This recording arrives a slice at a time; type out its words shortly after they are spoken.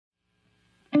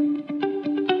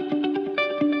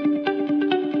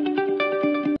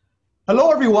Hello,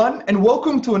 everyone, and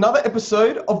welcome to another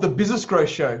episode of the Business Growth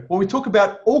Show, where we talk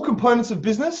about all components of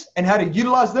business and how to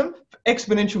utilize them for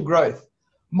exponential growth.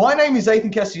 My name is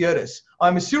Ethan Cassiotis.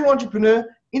 I'm a serial entrepreneur,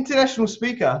 international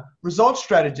speaker, results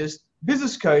strategist,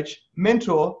 business coach,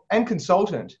 mentor, and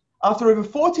consultant. After over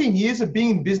 14 years of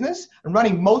being in business and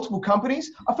running multiple companies,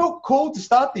 I felt called to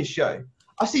start this show.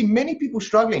 I see many people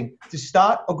struggling to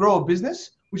start or grow a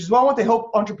business, which is why I want to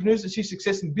help entrepreneurs achieve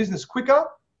success in business quicker,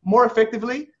 more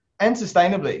effectively, and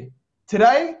sustainably.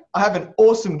 Today, I have an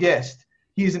awesome guest.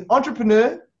 He is an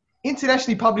entrepreneur,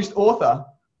 internationally published author,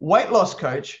 weight loss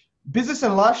coach, business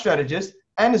and life strategist,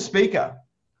 and a speaker.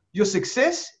 Your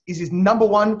success is his number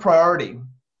one priority.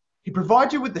 He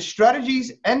provides you with the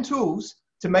strategies and tools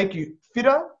to make you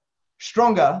fitter,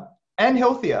 stronger, and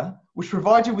healthier, which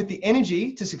provides you with the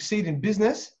energy to succeed in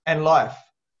business and life.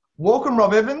 Welcome,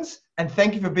 Robb Evans, and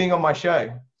thank you for being on my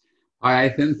show. Hi,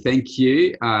 Ethan. Thank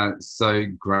you. So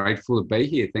grateful to be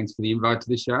here. Thanks for the invite to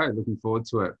the show. Looking forward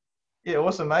to it. Yeah,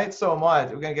 awesome, mate. So am I.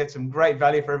 We're going to get some great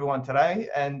value for everyone today,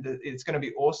 and it's going to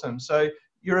be awesome. So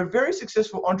you're a very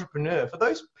successful entrepreneur. For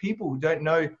those people who don't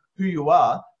know who you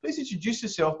are, please introduce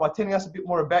yourself by telling us a bit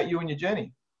more about you and your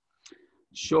journey.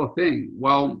 Sure thing.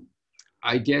 Well,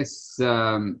 I guess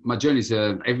my journey's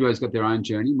everybody's got their own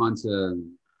journey. Mine's a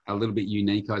little bit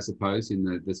unique, I suppose,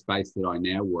 in the space that I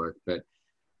now work. But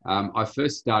I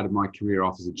first started my career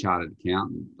off as a chartered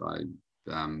accountant.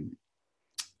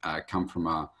 I come from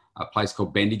a place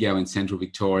called Bendigo in central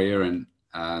Victoria and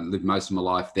lived most of my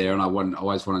life there. And I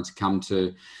always wanted to come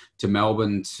to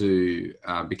Melbourne to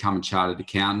become a chartered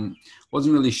accountant.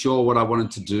 Wasn't really sure what I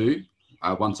wanted to do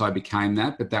once I became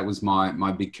that, but that was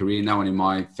my big career. No one in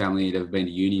my family had ever been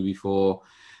to uni before.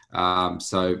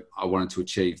 So I wanted to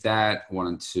achieve that. I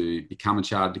wanted to become a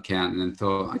chartered accountant and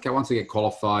thought, okay, once I get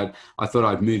qualified, I thought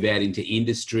I'd move out into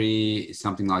industry,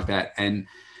 something like that. And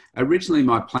originally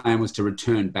my plan was to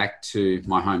return back to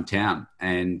my hometown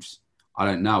and I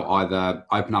don't know, either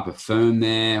open up a firm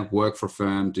there, work for a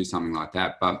firm, do something like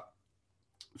that. But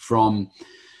from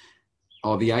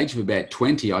the age of about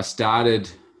 20, I started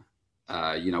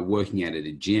working out at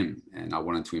a gym, and I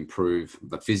wanted to improve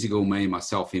the physical me, my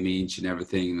self-image and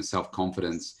everything, and the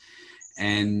self-confidence.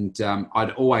 And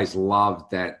I'd always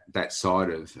loved that side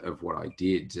of what I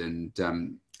did.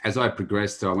 And as I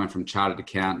progressed, I went from chartered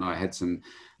accountant. I had some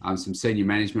senior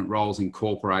management roles in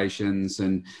corporations.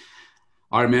 And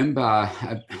I remember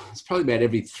it's probably about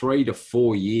every 3 to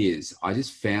 4 years, I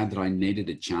just found that I needed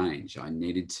a change. I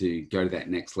needed to go to that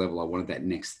next level. I wanted that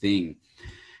next thing.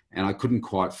 And I couldn't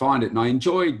quite find it. And I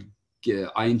enjoyed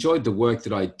the work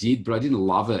that I did, but I didn't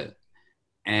love it.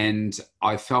 And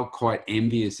I felt quite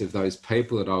envious of those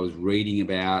people that I was reading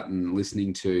about and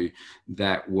listening to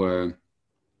that were,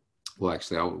 well,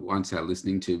 actually, I won't say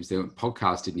listening to, because the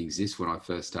podcast didn't exist when I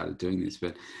first started doing this.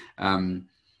 But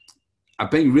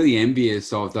I've been really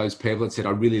envious of those people that said, I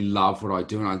really love what I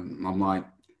do. And I'm like,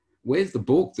 where's the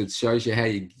book that shows you how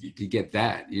you get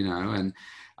that, And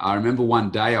I remember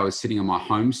one day I was sitting in my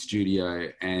home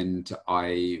studio and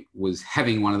I was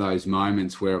having one of those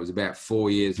moments where it was about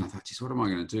 4 years and I thought, geez, what am I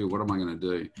going to do? What am I going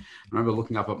to do? I remember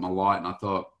looking up at my light and I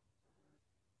thought,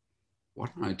 why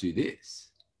don't I do this?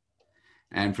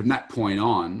 And from that point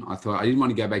on, I thought I didn't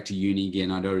want to go back to uni again.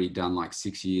 I'd already done like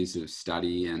 6 years of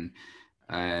study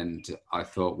and I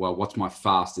thought, well, what's my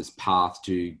fastest path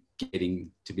to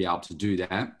getting to be able to do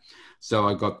that? So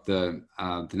I got the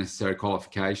necessary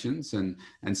qualifications and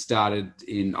started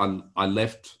in. I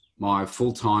left my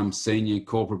full-time senior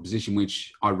corporate position,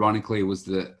 which ironically was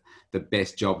the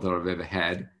best job that I've ever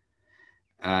had,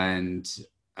 and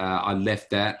I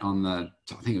left that on I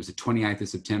think it was the 28th of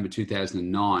September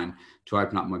 2009 to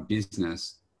open up my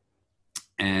business,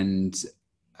 and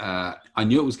I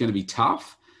knew it was going to be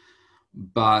tough.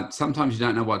 But sometimes you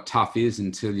don't know what tough is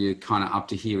until you're kind of up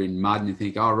to here in mud and you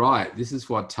think, oh, right, this is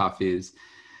what tough is.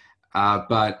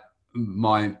 But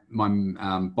my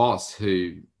boss,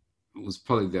 who was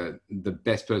probably the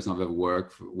best person I've ever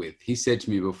worked with, he said to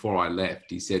me before I left,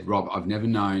 he said, Rob, I've never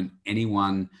known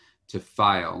anyone to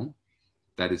fail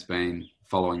that has been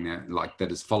following that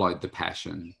has followed the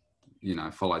passion,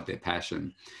 followed their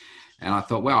passion. And I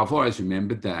thought, wow, I've always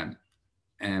remembered that.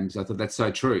 And so I thought that's so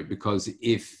true, because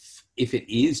if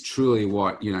it is truly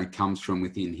what, comes from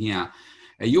within here,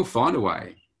 you'll find a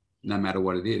way no matter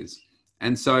what it is.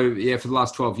 And so, yeah, for the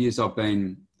last 12 years, I've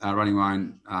been running my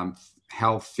own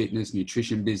health, fitness,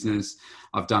 nutrition business.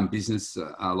 I've done business,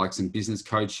 like some business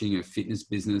coaching of fitness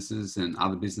businesses and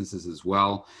other businesses as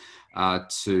well,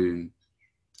 to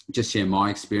just share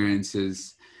my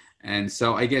experiences. And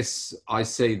so I guess I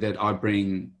see that I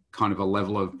bring kind of a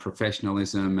level of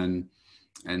professionalism and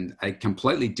and a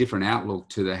completely different outlook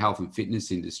to the health and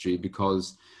fitness industry,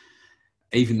 because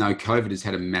even though COVID has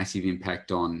had a massive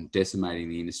impact on decimating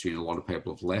the industry and a lot of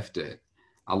people have left it,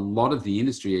 a lot of the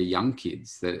industry are young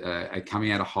kids that are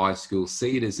coming out of high school,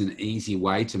 see it as an easy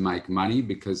way to make money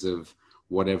because of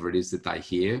whatever it is that they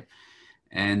hear,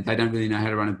 and they don't really know how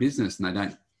to run a business,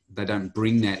 and they don't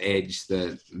bring that edge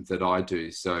that I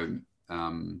do. So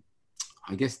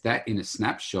I guess that in a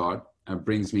snapshot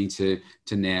brings me to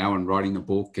now and writing the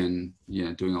book and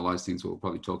doing all those things we'll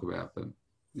probably talk about. But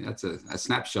yeah, that's a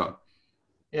snapshot.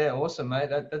 Yeah, awesome, mate.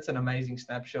 That's an amazing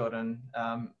snapshot, and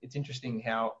it's interesting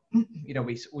how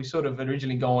we sort of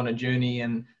originally go on a journey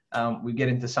and we get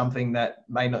into something that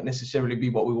may not necessarily be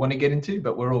what we want to get into,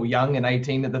 but we're all young and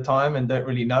 18 at the time and don't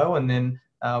really know, and then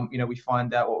we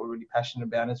find out what we're really passionate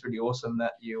about. And it's really awesome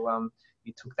that you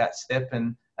took that step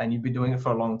and you've been doing it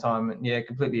for a long time. And yeah,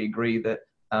 completely agree that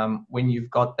when you've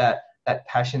got that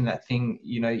passion, that thing,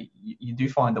 you do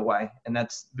find a way, and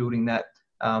that's building that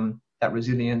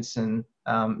resilience and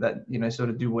that sort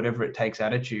of do whatever it takes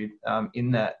attitude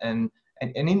in that, and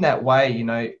in that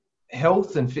way,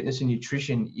 health and fitness and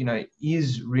nutrition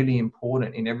is really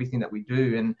important in everything that we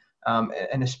do,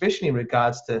 and especially in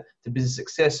regards to business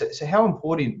success. So how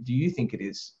important do you think it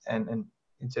is, and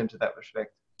in terms of that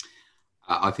respect?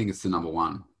 I think it's the number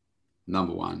one.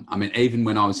 I mean, even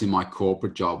when I was in my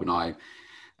corporate job and I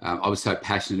was so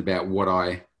passionate about what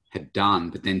I had done,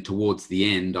 but then towards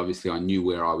the end, obviously I knew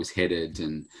where I was headed.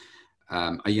 And,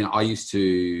 I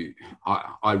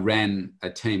ran a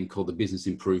team called the Business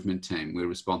Improvement Team. We're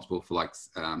responsible for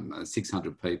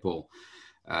 600 people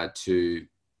to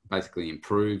basically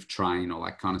improve, train, all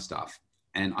that kind of stuff.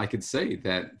 And I could see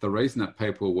that the reason that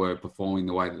people were performing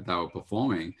the way that they were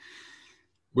performing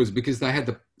was because they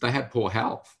had poor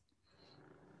health.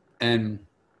 And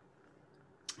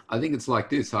I think it's like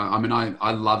this.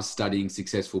 I love studying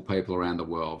successful people around the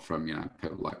world, from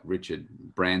people like Richard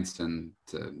Branson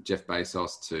to Jeff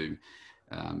Bezos to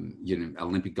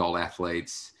Olympic gold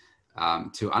athletes,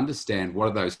 to understand what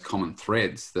are those common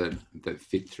threads that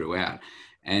fit throughout.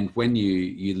 And when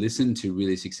you listen to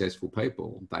really successful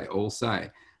people, they all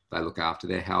say they look after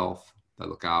their health, they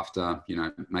look after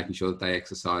making sure that they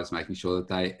exercise, making sure that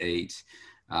they eat.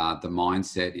 The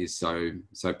mindset is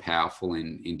so powerful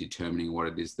in determining what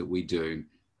it is that we do.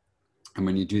 And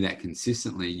when you do that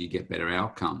consistently, you get better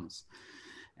outcomes.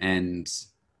 And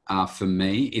for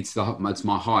me, it's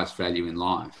my highest value in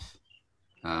life.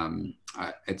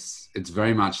 It's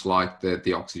very much like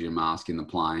the oxygen mask in the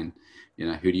plane.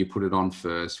 Who do you put it on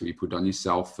first? Will you put it on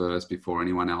yourself first before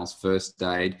anyone else? First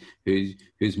aid,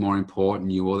 who's more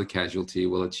important, you or the casualty?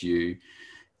 Well, it's you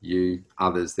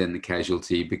others then the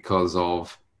casualty, because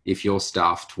of if you're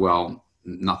stuffed, well,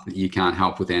 nothing, you can't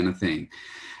help with anything.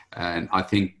 And I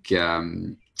think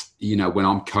when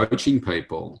I'm coaching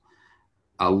people,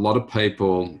 a lot of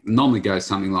people normally go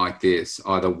something like this: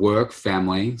 either work,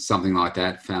 family, something like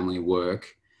that, family,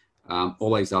 work,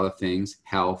 all these other things,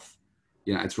 health.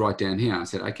 It's right down here. I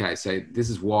said, okay, so this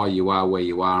is why you are where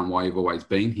you are and why you've always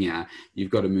been here.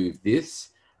 You've got to move this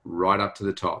right up to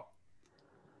the top.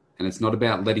 And it's not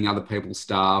about letting other people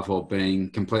starve or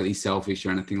being completely selfish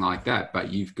or anything like that,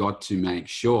 but you've got to make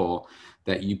sure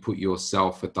that you put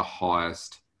yourself at the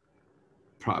highest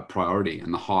priority,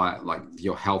 and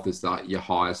your health is your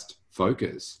highest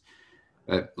focus.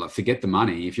 Forget the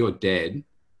money. If you're dead,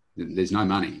 there's no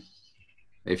money.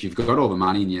 If you've got all the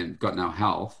money and you've got no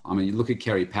health, you look at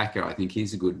Kerry Packer. I think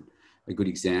he's a good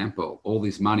example. All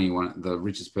this money, the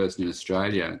richest person in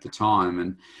Australia at the time,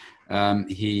 and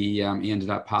he ended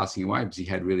up passing away because he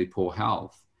had really poor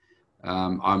health.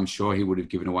 I'm sure he would have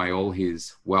given away all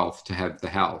his wealth to have the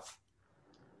health.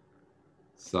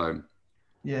 So,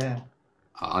 yeah,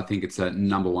 I think it's a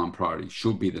number one priority.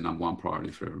 Should be the number one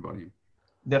priority for everybody.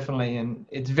 Definitely, and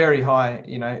it's very high,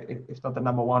 if not the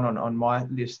number one on my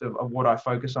list of what I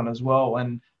focus on as well.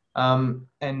 And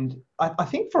I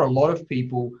think for a lot of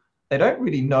people, they don't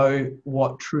really know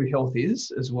what true health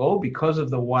is as well, because of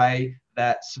the way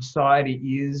that society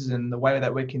is and the way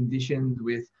that we're conditioned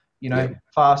with,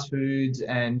 fast foods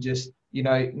and just,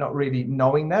 not really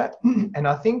knowing that. And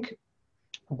I think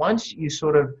once you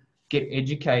sort of get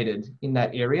educated in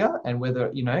that area, and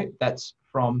whether, that's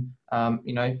from,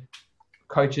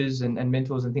 coaches and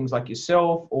mentors and things like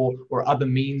yourself, or other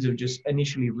means of just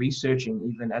initially researching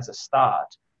even as a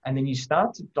start, and then you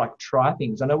start to try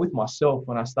things. I know with myself,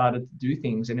 when I started to do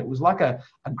things, and it was like a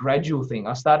gradual thing.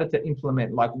 I started to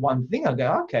implement one thing. I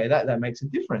go, okay, that makes a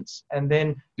difference, and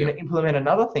then implement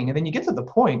another thing, and then you get to the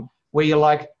point where you're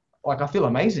like I feel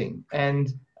amazing.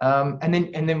 And And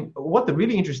then what the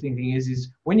really interesting thing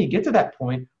is when you get to that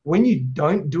point, when you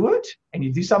don't do it and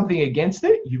you do something against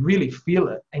it, you really feel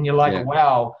it. And you're like,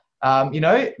 wow,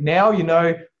 now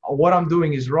what I'm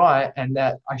doing is right and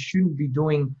that I shouldn't be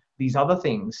doing these other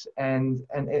things. And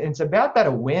it's about that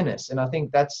awareness. And I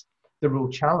think that's the real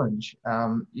challenge,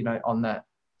 on that.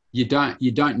 You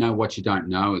don't know what you don't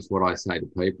know is what I say to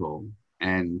people.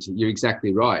 And you're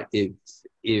exactly right.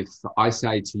 If I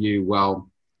say to you, well,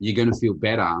 you're going to feel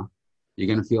better, you're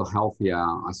going to feel healthier,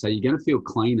 I say you're going to feel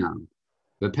cleaner,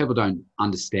 but people don't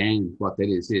understand what that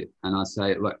is. And I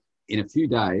say, look, in a few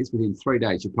days, within 3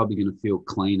 days, you're probably going to feel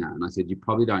cleaner. And I said, you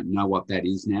probably don't know what that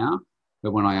is now.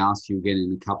 But when I ask you again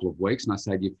in a couple of weeks and I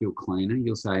say, do you feel cleaner?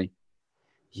 You'll say,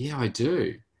 yeah, I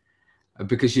do.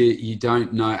 Because you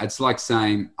don't know. It's like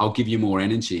saying, I'll give you more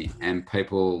energy. And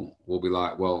people will be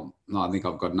like, well, no, I think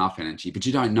I've got enough energy. But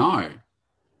you don't know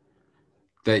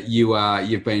that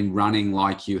you've been running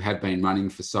like you have been running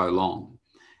for so long.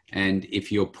 And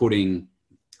if you're putting,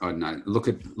 I don't know, look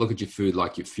at your food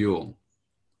like your fuel.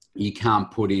 You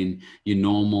can't put in your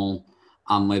normal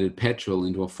unleaded petrol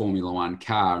into a Formula One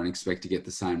car and expect to get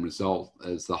the same result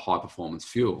as the high performance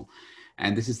fuel.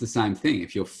 And this is the same thing.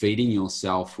 If you're feeding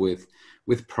yourself with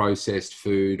processed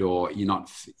food, or you're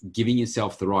not giving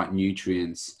yourself the right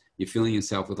nutrients, you're filling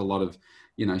yourself with a lot of,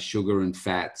 sugar and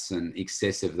fats and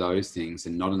excessive those things,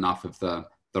 and not enough of the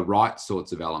right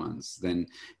sorts of elements, then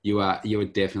you are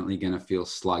definitely going to feel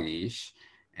sluggish.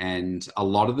 And a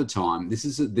lot of the time, this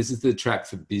is the trap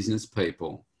for business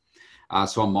people.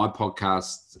 So on my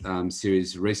podcast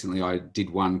series recently, I did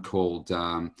one called,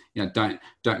 don't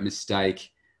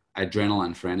mistake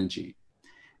adrenaline for energy.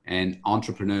 And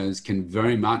entrepreneurs can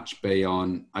very much be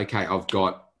on, okay, I've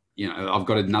got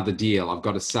another deal, I've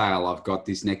got a sale, I've got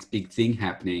this next big thing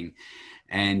happening.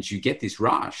 And you get this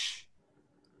rush,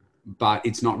 but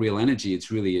it's not real energy,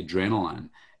 it's really adrenaline.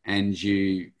 And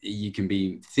you can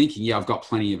be thinking, yeah, I've got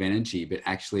plenty of energy, but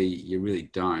actually you really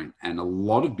don't. And a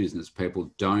lot of business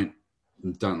people don't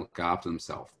look after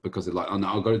themselves because they're like, oh no,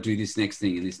 I've got to do this next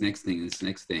thing and this next thing and this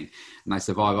next thing. And they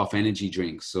survive off energy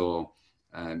drinks or,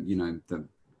 the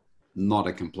not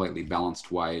a completely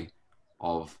balanced way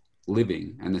of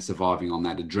living. And they're surviving on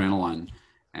that adrenaline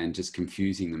and just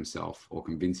confusing themselves or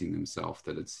convincing themselves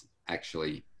that it's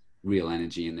actually real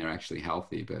energy and they're actually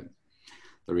healthy. But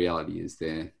the reality is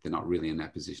they're not really in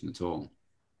that position at all.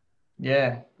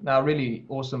 Yeah, no, really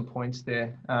awesome points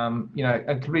there. I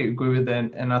completely agree with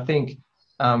that. And I think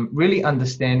really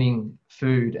understanding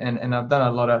food, and I've done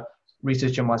a lot of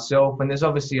research on myself, and there's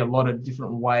obviously a lot of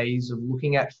different ways of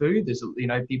looking at food. There's,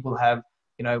 people have,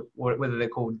 whether they're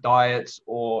called diets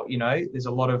or, there's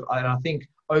a lot of, and I think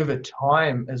over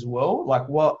time as well, like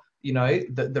what,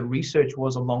 the research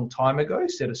was a long time ago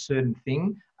said a certain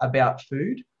thing about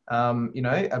food.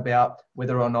 About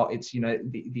whether or not it's,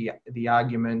 the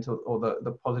argument or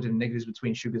the positive and negatives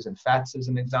between sugars and fats, as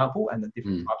an example, and the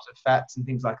different types of fats and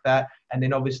things like that. And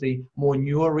then obviously more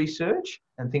newer research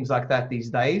and things like that these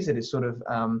days, it is sort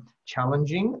of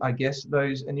challenging, I guess,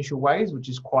 those initial ways, which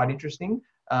is quite interesting.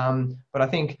 But I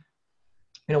think,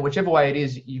 whichever way it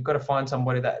is, you've got to find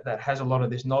somebody that has a lot of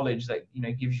this knowledge that,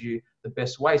 gives you the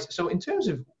best ways. So in terms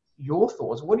of your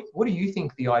thoughts, what do you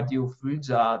think the ideal foods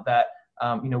are that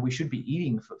we should be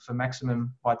eating for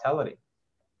maximum vitality?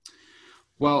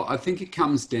 Well, I think it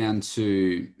comes down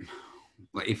to,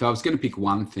 if I was going to pick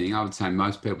one thing, I would say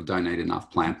most people don't eat enough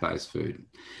plant-based food.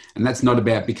 And that's not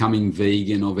about becoming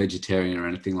vegan or vegetarian or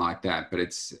anything like that, but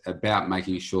it's about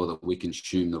making sure that we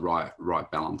consume the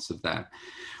right balance of that.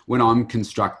 When I'm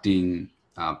constructing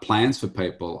plans for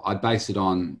people, I base it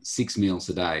on 6 meals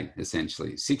a day,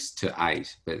 essentially 6 to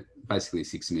 8, but basically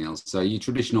 6 meals. So your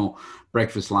traditional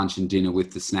breakfast, lunch and dinner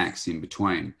with the snacks in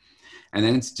between. And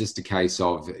then it's just a case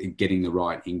of getting the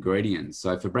right ingredients.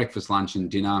 So for breakfast, lunch and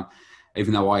dinner,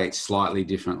 even though I eat slightly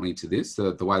differently to this,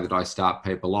 the way that I start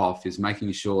people off is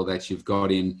making sure that you've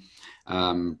got in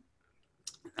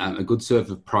a good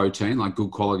serve of protein, like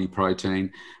good quality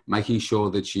protein, making sure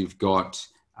that you've got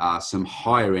some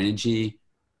higher energy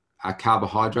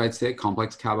carbohydrates there,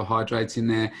 complex carbohydrates in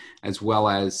there, as well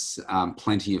as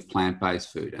plenty of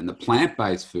plant-based food. And the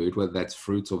plant-based food, whether that's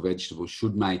fruits or vegetables,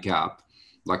 should make up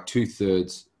like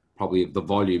 2/3 probably of the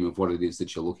volume of what it is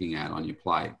that you're looking at on your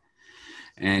plate.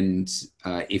 And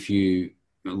if you,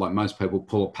 like most people,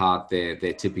 pull apart their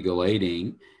typical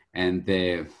eating, and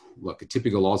they're like a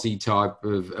typical Aussie type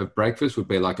of breakfast would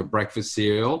be like a breakfast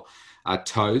cereal, a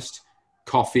toast,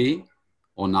 coffee,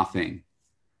 or nothing.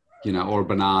 Or a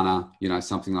banana,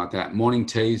 something like that. Morning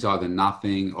tea's either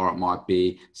nothing, or it might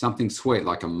be something sweet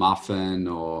like a muffin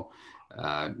or,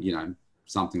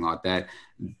 something like that.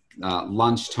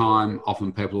 lunchtime,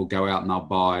 often people will go out and they'll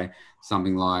buy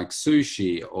something like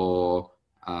sushi or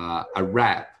a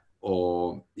wrap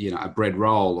or, a bread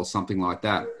roll or something like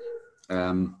that.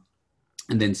 And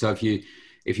then so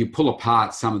if you pull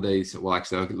apart some of these, well,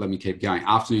 actually, let me keep going.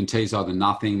 Afternoon tea is either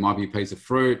nothing, might be a piece of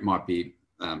fruit, might be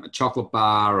a chocolate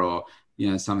bar or,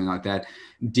 something like that.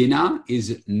 Dinner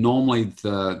is normally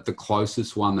the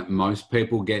closest one that most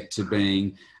people get to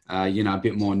being, a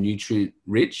bit more nutrient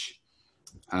rich.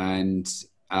 And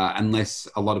unless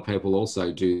a lot of people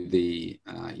also do the,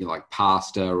 like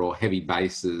pasta or heavy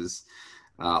bases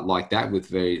like that with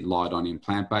very light on in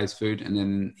plant-based food. And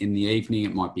then in the evening,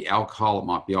 it might be alcohol, it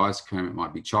might be ice cream, it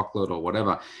might be chocolate or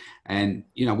whatever. And,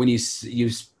 when you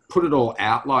put it all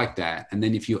out like that, and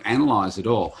then if you analyze it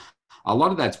all, a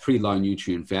lot of that's pretty low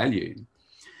nutrient value.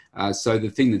 So the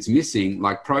thing that's missing,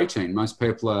 like protein, most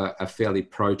people are fairly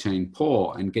protein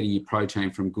poor and getting your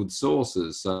protein from good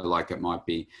sources. So like it might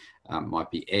be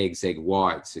eggs, egg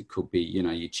whites. It could be,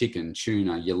 your chicken,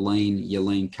 tuna, your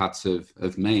lean cuts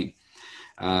of meat.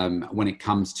 When it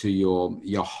comes to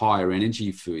your higher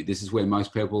energy food, this is where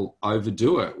most people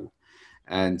overdo it.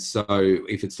 And so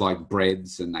if it's like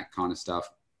breads and that kind of stuff,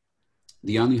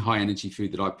 the only high energy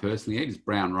food that I personally eat is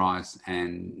brown rice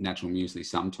and natural muesli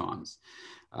sometimes.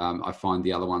 I find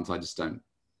the other ones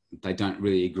they don't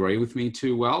really agree with me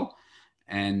too well.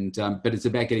 And, but it's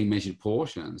about getting measured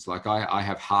portions. Like I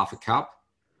have half a cup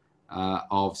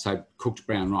of, say, cooked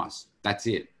brown rice. That's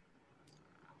it.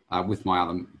 With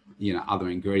my other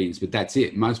ingredients, but that's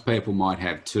it. Most people might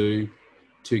have two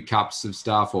cups of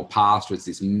stuff, or pasta. It's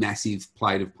this massive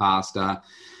plate of pasta.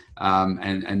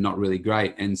 And not really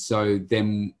great. And so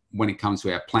then when it comes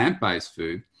to our plant-based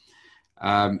food,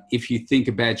 if you think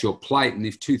about your plate, and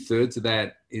if 2/3 of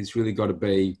that is really got to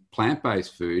be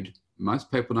plant-based food,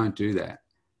 most people don't do that.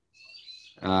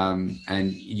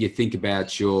 And you think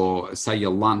about your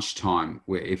lunchtime,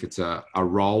 where if it's a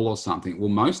roll or something, well,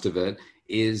 most of it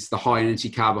is the high energy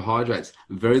carbohydrates,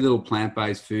 very little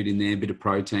plant-based food in there, a bit of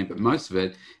protein, but most of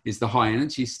it is the high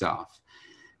energy stuff.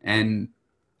 And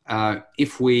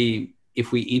if we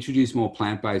introduce more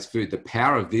plant-based food, the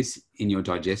power of this in your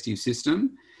digestive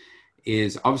system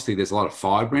is obviously there's a lot of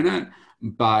fiber in it,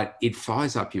 but it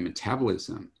fires up your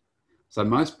metabolism. So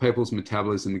most people's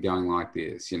metabolism are going like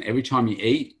this. Every time you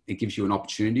eat, it gives you an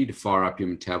opportunity to fire up your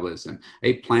metabolism.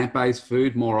 Eat plant-based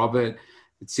food, more of it.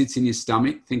 It sits in your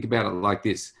stomach. Think about it like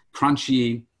this: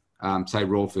 crunchy, say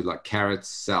raw food like carrots,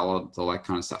 salads, all that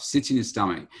kind of stuff, sits in your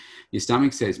stomach. Your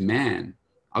stomach says, man,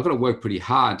 I've got to work pretty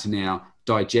hard to now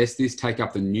digest this, take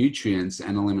up the nutrients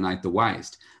and eliminate the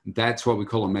waste. That's what we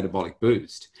call a metabolic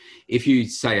boost. If you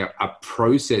say a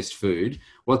processed food,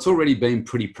 well, it's already been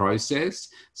pretty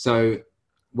processed. So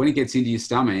when it gets into your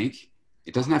stomach,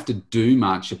 it doesn't have to do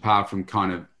much apart from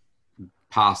kind of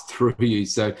pass through you.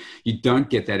 So you don't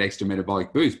get that extra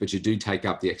metabolic boost, but you do take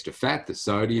up the extra fat, the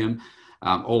sodium,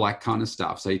 all that kind of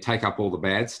stuff. So you take up all the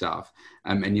bad stuff,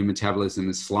 and your metabolism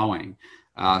is slowing.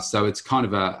 So it's kind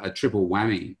of a triple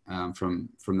whammy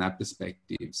from that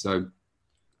perspective. So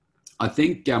I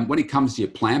think when it comes to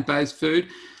your plant-based food,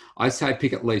 I say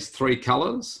pick at least 3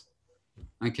 colors.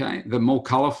 Okay, the more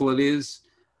colorful it is,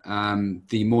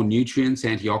 the more nutrients,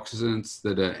 antioxidants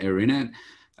that are in it.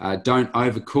 Don't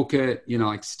overcook it,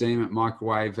 like steam it,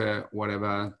 microwave it,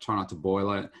 whatever. Try not to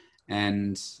boil it,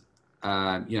 and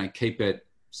keep it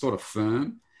sort of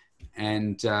firm.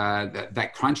 And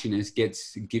that crunchiness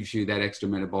gives you that extra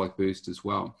metabolic boost as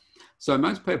well. So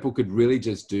most people could really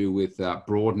just do with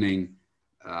broadening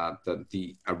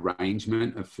the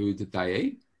arrangement of food that they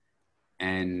eat.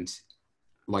 And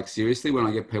like seriously, when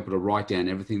I get people to write down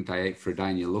everything they eat for a day,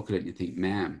 and you look at it and you think,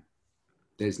 man,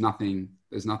 there's nothing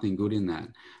good in that.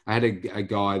 I had a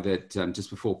guy that just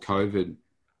before COVID,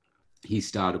 he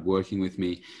started working with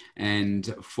me,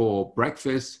 and for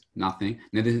breakfast, nothing.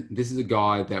 Now, this is a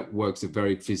guy that works a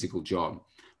very physical job.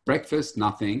 Breakfast,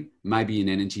 nothing, maybe an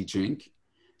energy drink.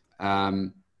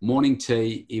 Morning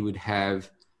tea, he would have,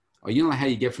 how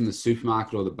you get from the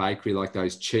supermarket or the bakery, like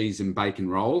those cheese and bacon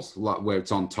rolls, like where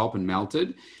it's on top and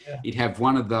melted. Yeah. He'd have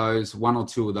one or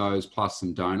two of those, plus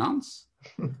some donuts.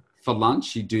 For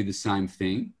lunch, he'd do the same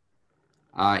thing.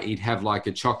 He'd have like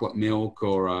a chocolate milk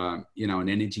or, an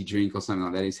energy drink or something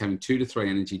like that. He's having 2 to 3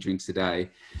 energy drinks a day.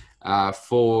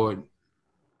 When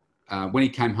he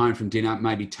came home from dinner,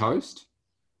 maybe toast.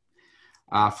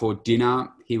 For dinner,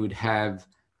 he would have,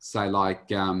 say,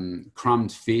 like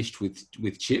crumbed fish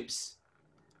with chips,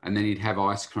 and then he'd have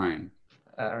ice cream.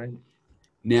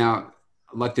 Now,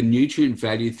 like the nutrient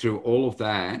value through all of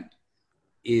that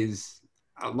is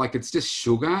like it's just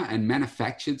sugar and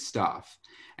manufactured stuff.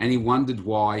 And he wondered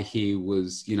why he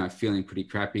was, you know, feeling pretty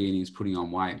crappy and he was putting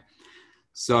on weight.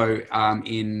 So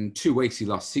in 2 weeks, he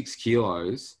lost 6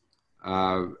 kilos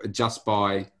just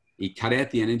by, he cut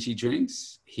out the energy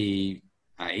drinks. He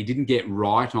didn't get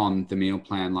right on the meal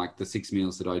plan, like the 6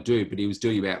 meals that I do, but he was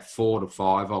doing about 4 to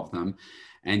 5 of them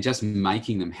and just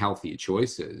making them healthier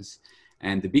choices.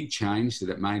 And the big change that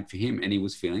it made for him, and he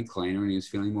was feeling cleaner and he was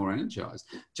feeling more energized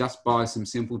just by some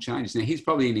simple changes. Now, he's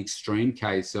probably an extreme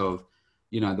case of,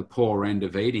 you know, the poor end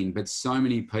of eating, but so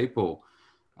many people,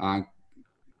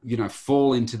 you know,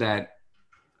 fall into that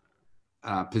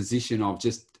position of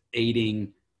just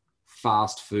eating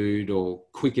fast food or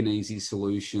quick and easy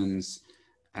solutions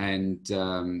and,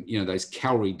 you know, those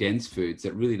calorie dense foods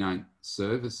that really don't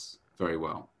serve us very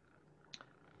well.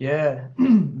 Yeah,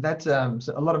 that's a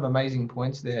lot of amazing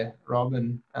points there, Rob.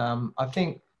 And I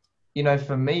think, you know,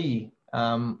 for me,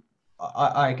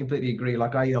 I completely agree.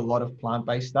 Like I eat a lot of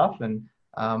plant-based stuff, and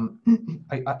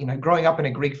you know, growing up in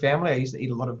a Greek family, I used to eat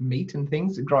a lot of meat and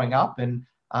things growing up, and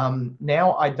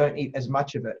now I don't eat as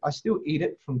much of it. I still eat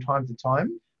it from time to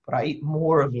time, but I eat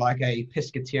more of like a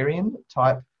pescatarian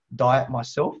type diet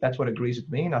myself. That's what agrees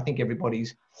with me, and I think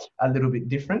everybody's a little bit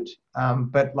different.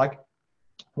 But like,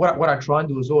 what I try and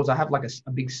do is always I have like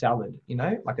a big salad, you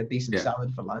know, like a decent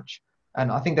salad for lunch.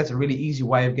 And I think that's a really easy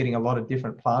way of getting a lot of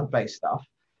different plant-based stuff.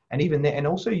 And even there, and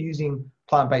also using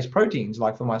plant-based proteins,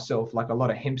 like for myself, like a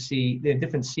lot of hemp seed, they're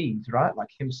different seeds, right? Like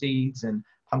hemp seeds and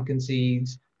pumpkin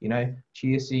seeds, you know,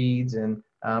 chia seeds and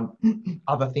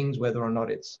other things, whether or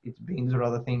not it's beans or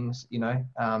other things, you know,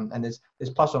 and there's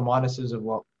plus or minuses of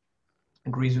what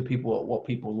agrees with people, what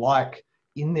people like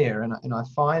in there. And I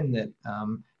find that,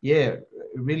 yeah,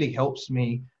 it really helps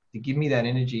me to give me that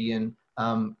energy and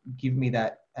give me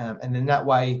that. And then that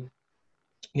way,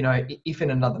 you know, if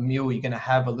in another meal, you're going to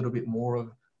have a little bit more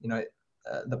of, you know,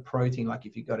 the protein, like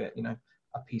if you got it, you know,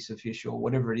 a piece of fish or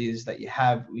whatever it is that you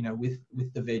have, you know, with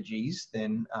the veggies,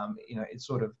 then, you know, it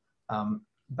sort of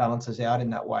balances out in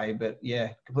that way. But yeah,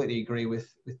 completely agree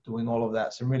with doing all of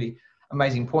that. Some really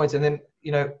amazing points. And then,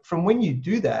 you know, from when you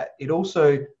do that, it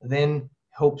also then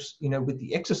helps, you know, with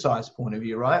the exercise point of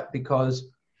view, right? Because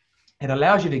it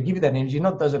allows you to give you that energy.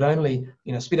 Not does it only,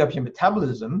 you know, speed up your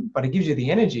metabolism, but it gives you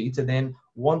the energy to then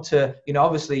want to, you know,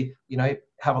 obviously, you know,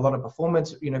 have a lot of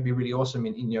performance, you know, be really awesome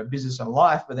in your business and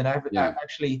life, but then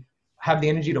actually have the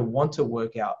energy to want to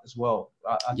work out as well.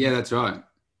 Yeah, that's right.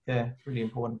 Yeah, really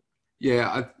important.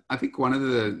 Yeah, I think one of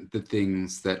the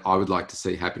things that I would like to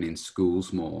see happen in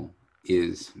schools more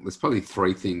is there's probably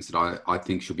 3 things that I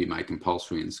think should be made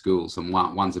compulsory in schools. And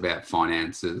one's about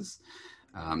finances,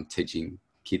 teaching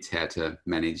kids how to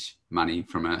manage money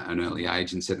from an early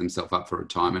age and set themselves up for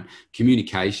retirement.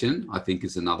 Communication, I think,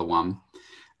 is another one,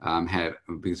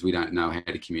 because we don't know how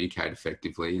to communicate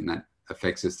effectively, and that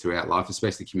affects us throughout life,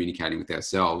 especially communicating with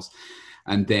ourselves.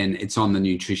 And then it's on the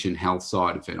nutrition health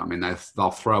side of it. I mean,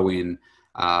 they'll throw in,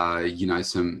 you know,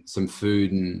 some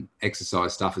food and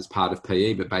exercise stuff as part of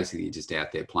PE, but basically you're just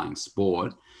out there playing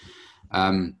sport,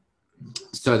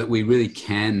 so that we really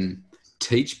can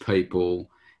teach people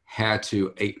how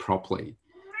to eat properly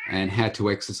and how to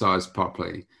exercise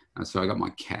properly. So I got my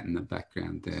cat in the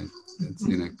background there. It's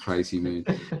in a crazy mood.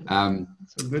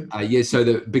 So good. Yeah,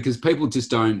 so because people just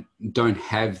don't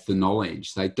have the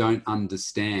knowledge, they don't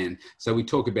understand. So we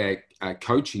talk about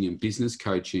coaching and business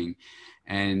coaching,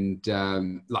 and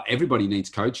like everybody needs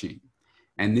coaching.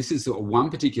 And this is one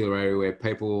particular area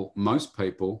where most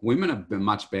people, women are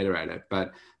much better at it,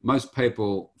 but most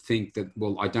people think that,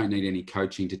 well, I don't need any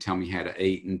coaching to tell me how to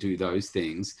eat and do those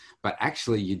things. But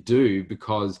actually you do,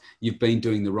 because you've been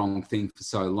doing the wrong thing for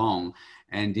so long.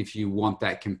 And if you want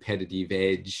that competitive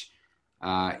edge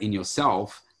in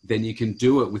yourself, then you can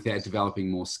do it without developing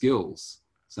more skills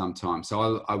sometimes.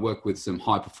 So I work with some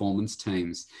high performance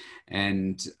teams,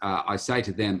 and I say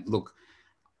to them, look,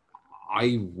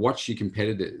 I watch your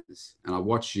competitors, and I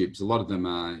watch you, because a lot of them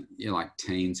are, you know, like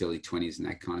teens, early 20s and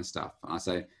that kind of stuff. And I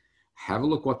say, have a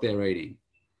look what they're eating.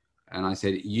 And I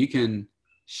said, you can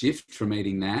shift from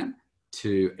eating that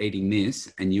to eating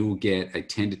this, and you will get a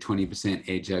 10 to 20%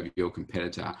 edge over your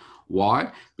competitor.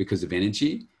 Why? Because of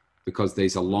energy, because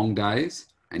these are long days,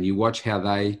 and you watch how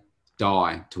they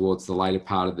die towards the later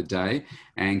part of the day,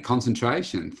 and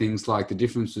concentration, things like the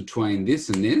difference between this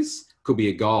and this could be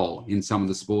a goal in some of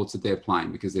the sports that they're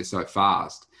playing because they're so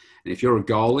fast. And if you're a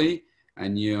goalie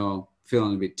and you're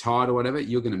feeling a bit tired or whatever,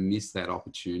 you're going to miss that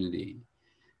opportunity.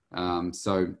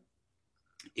 So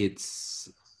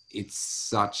it's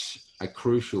such a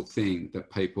crucial thing that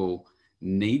people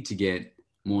need to get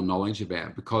more knowledge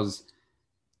about, because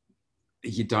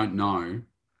you don't know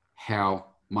how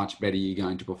much better you're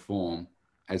going to perform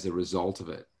as a result of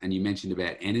it. And you mentioned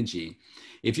about energy.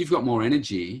 If you've got more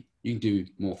energy, you can do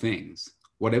more things,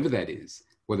 whatever that is,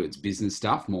 whether it's business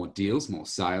stuff, more deals, more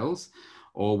sales,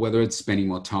 or whether it's spending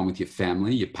more time with your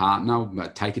family, your partner,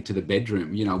 but take it to the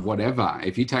bedroom, you know, whatever.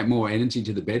 If you take more energy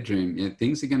to the bedroom, you know,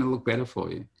 things are going to look better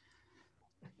for you.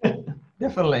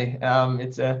 Definitely.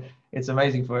 It's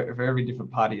amazing for every different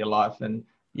part of your life. And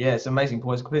yeah, it's amazing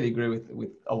points. Completely agree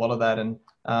with a lot of that. And,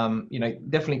 you know,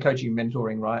 definitely coaching,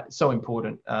 mentoring, right? It's so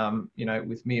important, you know,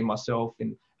 with me and myself.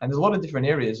 And there's a lot of different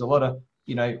areas, a lot of,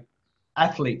 you know,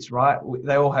 athletes, right?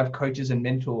 They all have coaches and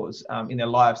mentors in their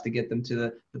lives to get them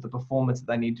to the performance that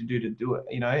they need to do it,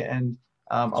 you know, and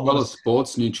as well as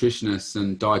sports nutritionists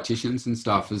and dietitians and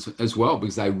stuff as well,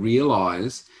 because they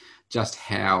realize just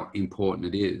how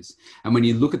important it is. And when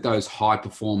you look at those high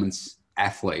performance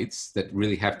athletes that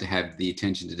really have to have the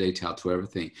attention to detail to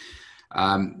everything,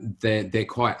 they're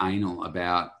quite anal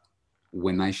about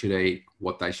when they should eat,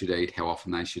 what they should eat, how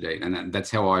often they should eat. And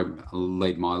that's how I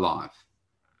lead my life.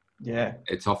 Yeah.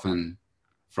 It's often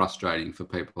frustrating for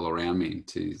people around me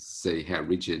to see how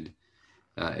rigid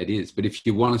it is. But if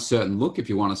you want a certain look, if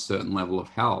you want a certain level of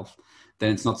health,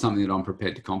 then it's not something that I'm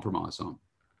prepared to compromise on.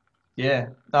 Yeah,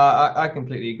 I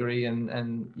completely agree.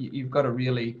 And you've got to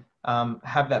really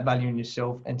have that value in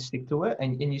yourself and stick to it.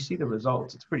 And you see the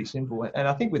results. It's pretty simple. And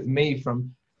I think with me,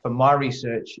 from my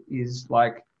research, is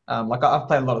like I've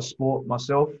played a lot of sport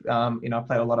myself. You know, I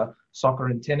played a lot of soccer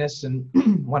and tennis and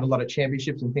won a lot of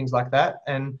championships and things like that.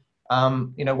 And,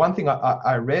 you know, one thing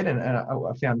I read and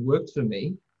I found worked for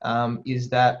me is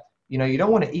that, you know, you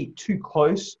don't want to eat too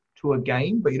close to a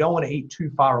game, but you don't want to eat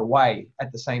too far away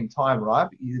at the same time, right?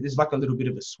 There's like a little bit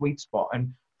of a sweet spot.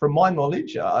 And from my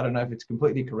knowledge, I don't know if it's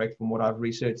completely correct from what I've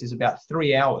researched, is about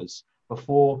 3 hours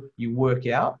before you work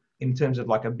out, in terms of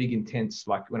like a big intense,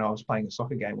 like when I was playing a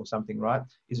soccer game or something, right,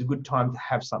 is a good time to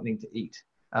have something to eat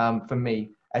for me,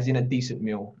 as in a decent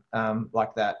meal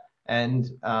like that. And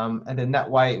then that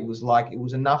way it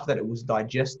was enough that it was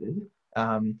digested,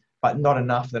 but not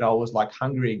enough that I was like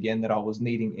hungry again, that I was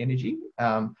needing energy.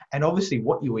 And obviously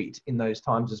what you eat in those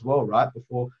times as well, right?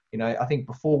 Before, you know, I think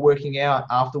before working out,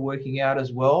 after working out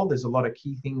as well, there's a lot of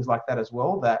key things like that as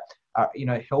well that, you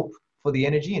know, help for the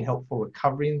energy and help for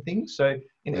recovery and things. So,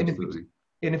 and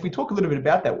if we talk a little bit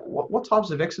about that, what types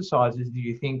of exercises do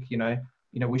you think, you know,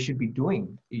 we should be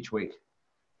doing each week?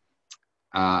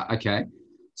 Okay.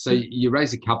 So you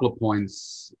raised a couple of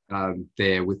points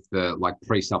there with the like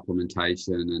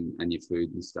pre-supplementation and your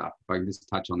food and stuff. If I can just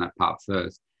touch on that part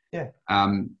first. Yeah.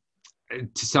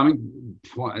 To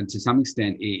some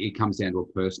extent, it comes down to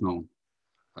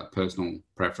a personal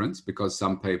preference, because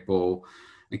some people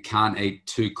can't eat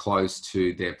too close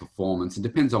to their performance. It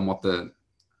depends on what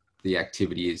the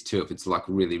activity is too. If it's like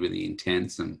really, really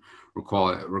intense and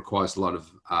requires a lot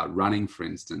of running, for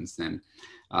instance, then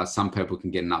some people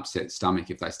can get an upset stomach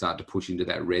if they start to push into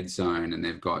that red zone and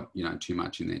they've got, you know, too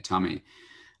much in their tummy.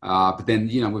 But then,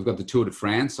 you know, we've got the Tour de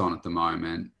France on at the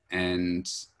moment, and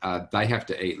they have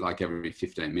to eat like every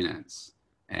 15 minutes.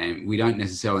 And we don't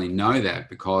necessarily know that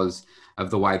because of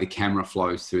the way the camera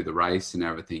flows through the race and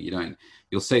everything.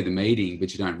 You'll see them eating,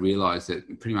 but you don't realize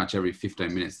that pretty much every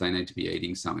 15 minutes they need to be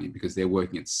eating something, because they're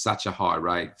working at such a high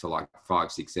rate for like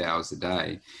 5-6 hours a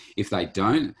day. If they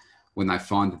don't, when they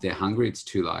find that they're hungry, it's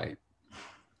too late.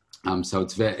 So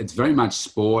it's very much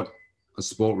sport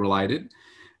related,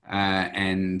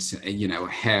 and you know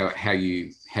how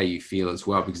you feel as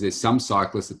well, because there's some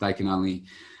cyclists that they can only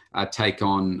take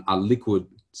on a liquid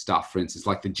stuff, for instance,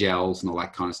 like the gels and all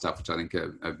that kind of stuff, which I think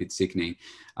are a bit sickening.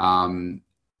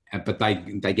 But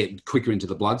they get quicker into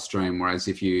the bloodstream, whereas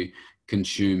if you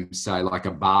consume, say, like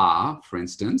a bar, for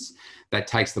instance, that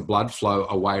takes the blood flow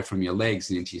away from your legs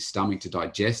and into your stomach to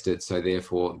digest it, so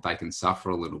therefore they can suffer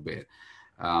a little bit.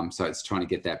 So it's trying to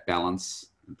get that balance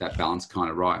kind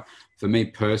of right. For me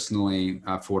personally,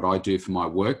 for what I do for my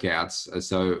workouts,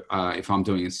 so if I'm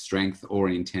doing a strength or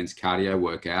an intense cardio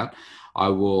workout, I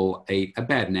will eat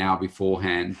about an hour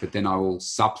beforehand, but then I will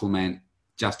supplement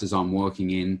just as I'm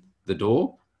walking in the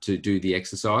door to do the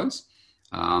exercise.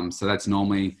 So that's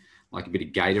normally like a bit of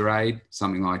Gatorade,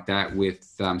 something like that, with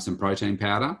some protein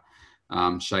powder.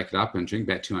 Shake it up and drink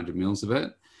about 200 mils of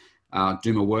it.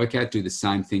 Do my workout, do the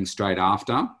same thing straight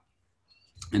after.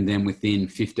 And then within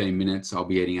 15 minutes, I'll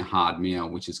be eating a hard meal,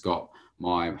 which has got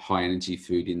my high energy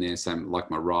food in there. So like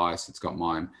my rice, it's got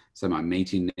my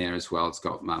meat in there as well. It's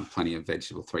got plenty of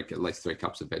vegetable, at least 3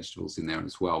 cups of vegetables in there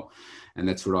as well. And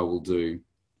that's what I will do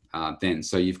then.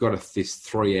 So you've got this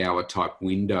 3-hour type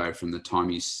window from the time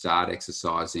you start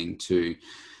exercising to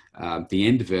the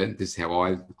end of it. This is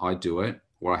how I do it,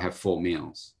 where I have 4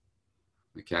 meals.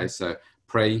 Okay, so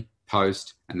pre,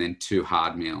 post, and then 2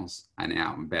 hard meals,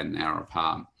 about an hour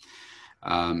apart.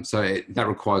 That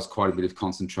requires quite a bit of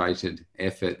concentrated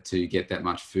effort to get that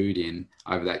much food in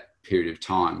over that period of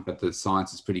time. But the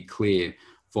science is pretty clear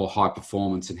for high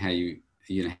performance and how you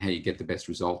get the best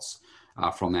results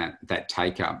from that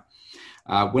take up.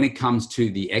 When it comes to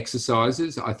the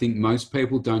exercises, I think most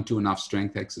people don't do enough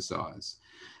strength exercise.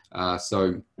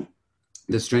 So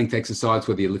the strength exercise,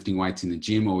 whether you're lifting weights in the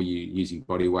gym or you're using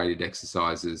body weighted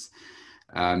exercises,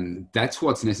 that's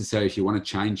what's necessary if you want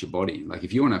to change your body. Like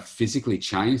if you want to physically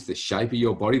change the shape of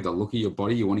your body, the look of your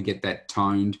body, you want to get that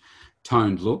toned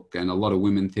look. And a lot of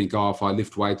women think, oh, if I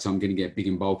lift weights, I'm going to get big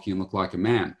and bulky and look like a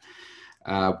man.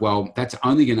 Well, that's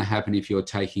only going to happen if you're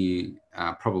taking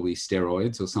probably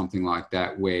steroids or something like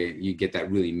that, where you get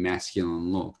that really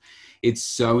masculine look. It's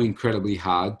so incredibly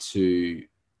hard to,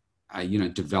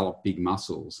 develop big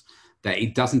muscles that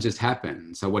it doesn't just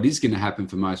happen. So what is going to happen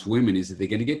for most women is that they're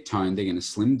going to get toned, they're going to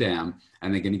slim down,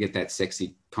 and they're going to get that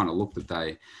sexy kind of look that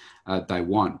they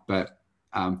want. But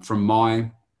from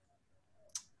my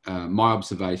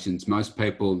observations, most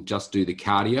people just do the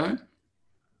cardio.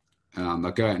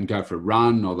 They'll go out and go for a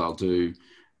run, or they'll do,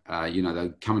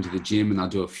 they'll come into the gym and they'll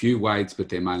do a few weights, but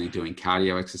they're mainly doing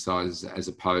cardio exercises as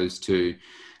opposed to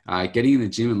getting in the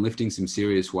gym and lifting some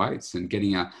serious weights and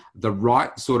getting the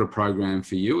right sort of program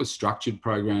for you, a structured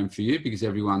program for you, because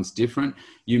everyone's different.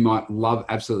 You might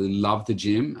absolutely love the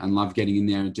gym and love getting in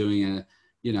there and doing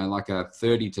like a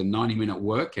 30 to 90 minute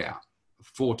workout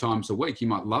 4 times a week. You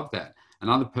might love that.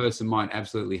 Another person might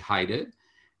absolutely hate it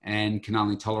and can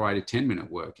only tolerate a 10-minute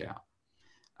workout.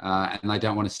 And they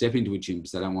don't want to step into a gym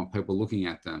because they don't want people looking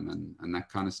at them and that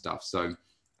kind of stuff. So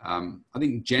I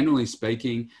think generally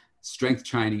speaking, strength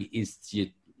training is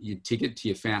your ticket to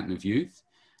your fountain of youth.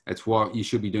 It's what you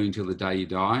should be doing till the day you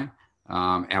die.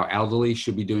 Our elderly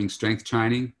should be doing strength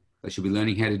training. They should be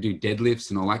learning how to do deadlifts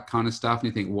and all that kind of stuff. And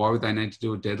you think, why would they need to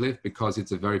do a deadlift? Because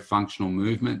it's a very functional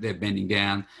movement. They're bending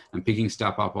down and picking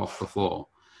stuff up off the floor.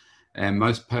 And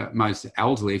most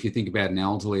elderly, if you think about an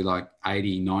elderly, like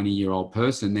 80, 90-year-old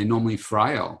person, they're normally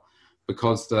frail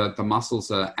because the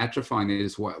muscles are atrophying. They're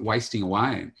just wasting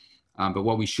away. But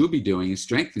what we should be doing is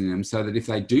strengthening them so that if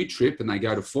they do trip and they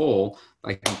go to fall,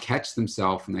 they can catch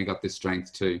themselves and they got the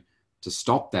strength to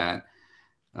stop that.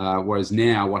 Whereas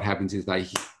now what happens is they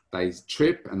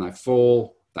trip and they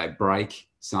fall, they break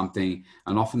something.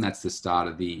 And often that's the start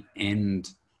of the end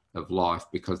of life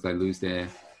because they lose their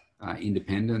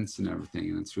independence and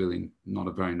everything. And it's really not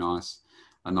a very nice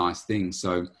thing.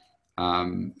 So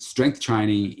strength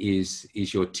training is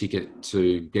your ticket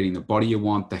to getting the body you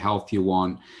want, the health you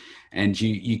want. And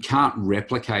you can't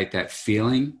replicate that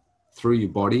feeling through your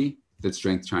body that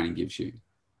strength training gives you.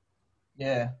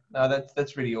 Yeah, no,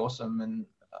 that's really awesome. And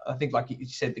I think, like you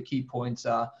said, the key points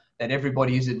are that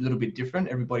everybody is a little bit different.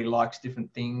 Everybody likes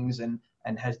different things and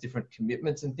has different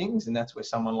commitments and things. And that's where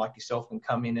someone like yourself can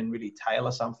come in and really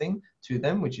tailor something to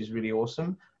them, which is really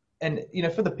awesome. And,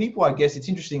 for the people, I guess it's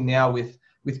interesting now with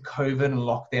COVID and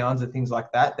lockdowns and things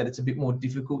like that it's a bit more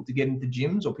difficult to get into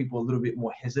gyms, or people are a little bit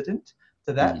more hesitant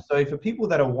to that. Mm-hmm. So for people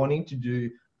that are wanting to do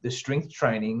the strength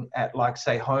training at, like,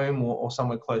 say, home or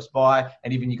somewhere close by,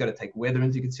 and even you got to take weather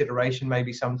into consideration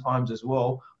maybe sometimes as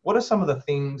well, what are some of the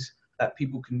things that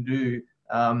people can do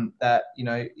that,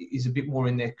 is a bit more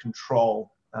in their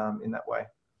control in that way?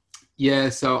 Yeah,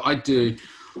 so I do.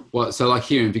 Well, so like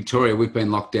here in Victoria, we've been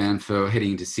locked down for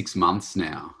heading into 6 months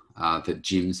now. That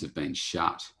gyms have been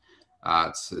shut.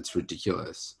 It's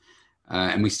ridiculous.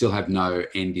 And we still have no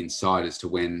end in sight as to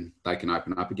when they can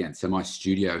open up again. So my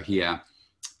studio here,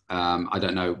 I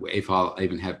don't know if I'll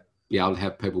even be able to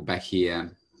have people back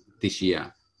here this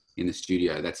year in the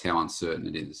studio. That's how uncertain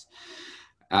it is.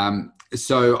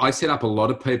 So I set up a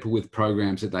lot of people with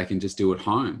programs that they can just do at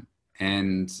home.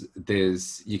 And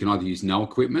you can either use no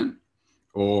equipment,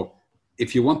 or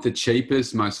if you want the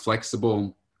cheapest, most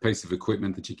flexible piece of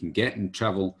equipment that you can get and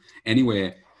travel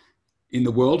anywhere in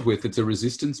the world with, it's a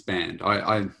resistance band.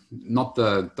 I not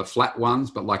the flat ones,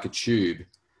 but like a tube.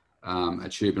 And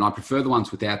I prefer the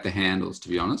ones without the handles, to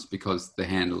be honest, because the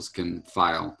handles can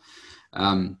fail.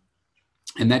 And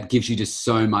that gives you just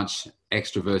so much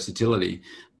extra versatility.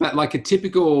 But like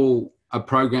a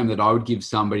program that I would give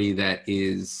somebody that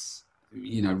is,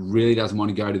 really doesn't want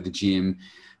to go to the gym,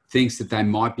 thinks that they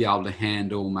might be able to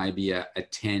handle maybe a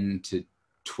 10 to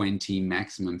 20,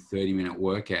 maximum 30-minute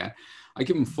workout, I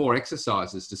give them 4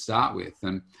 exercises to start with.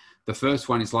 And the first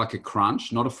one is like a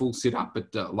crunch, not a full sit-up,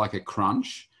 but like a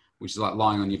crunch, which is like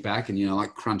lying on your back and,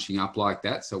 like crunching up like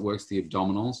that. So it works the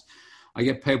abdominals. I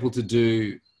get people to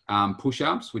do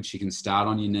push-ups, which you can start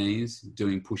on your knees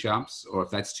doing push-ups, or if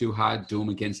that's too hard, do them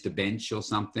against a bench or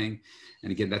something.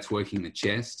 And again, that's working the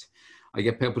chest. I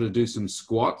get people to do some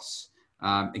squats.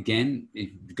 Again, if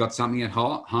you've got something at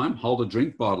home, hold a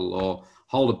drink bottle or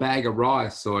hold a bag of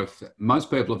rice. Or if most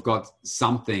people have got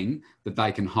something that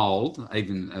they can hold,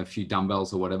 even a few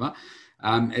dumbbells or whatever,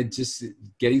 and just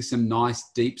getting some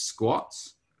nice deep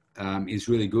squats is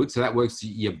really good. So that works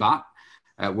your butt,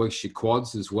 it works your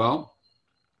quads as well.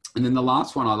 And then the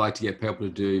last one I like to get people to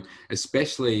do,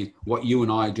 especially what you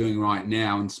and I are doing right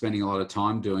now and spending a lot of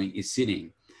time doing, is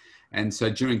sitting. And so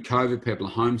during COVID, people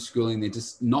are homeschooling, they're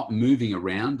just not moving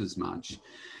around as much.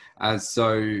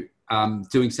 So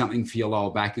doing something for your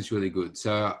lower back is really good.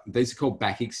 So these are called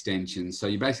back extensions. So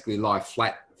you basically lie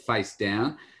flat face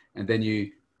down, and then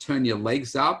you turn your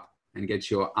legs up and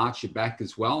arch your back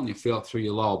as well, and you feel it through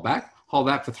your lower back. Hold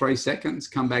that for 3 seconds,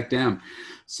 come back down.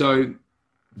 So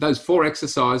those 4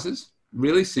 exercises,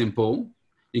 really simple.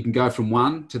 You can go from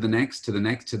one to the next, to the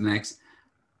next, to the next,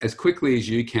 as quickly as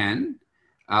you can,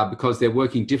 because they're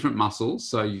working different muscles.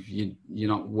 So you're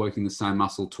not working the same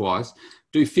muscle twice.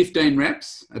 Do 15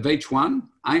 reps of each one.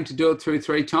 Aim to do it through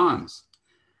 3 times.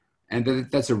 And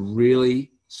that's a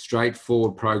really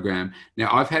straightforward program. Now,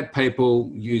 I've had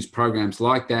people use programs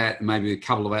like that, maybe a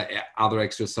couple of other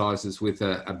exercises with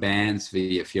a bands for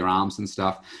your arms and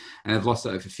stuff, and they've lost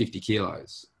over 50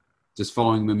 kilos just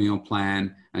following the meal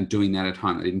plan and doing that at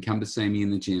home. They didn't come to see me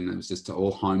in the gym. It was just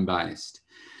all home-based.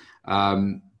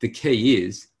 The key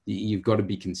is you've got to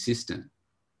be consistent.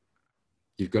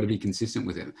 You've got to be consistent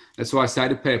with it. That's why I say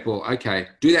to people, okay,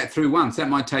 do that through once. That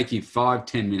might take you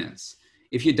 5-10 minutes.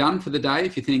 If you're done for the day,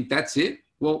 if you think that's it,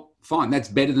 well, fine. That's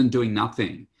better than doing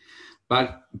nothing.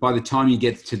 But by the time you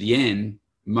get to the end,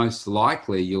 most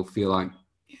likely you'll feel like,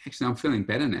 actually, I'm feeling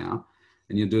better now.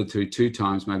 And you'll do it through 2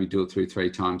 times, maybe do it through 3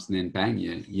 times, and then bang,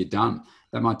 you're done.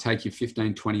 That might take you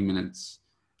 15, 20 minutes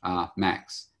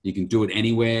max. You can do it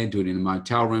anywhere, do it in a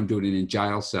motel room, do it in a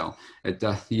jail cell.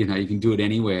 You can do it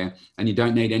anywhere, and you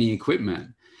don't need any equipment.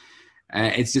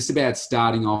 It's just about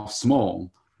starting off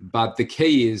small. But the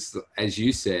key is, as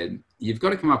you said, you've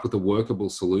got to come up with a workable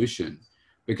solution,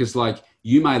 because like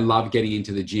you may love getting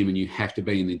into the gym and you have to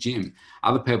be in the gym.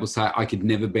 Other people say, I could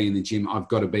never be in the gym. I've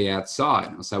got to be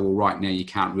outside. I say, well, right now you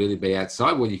can't really be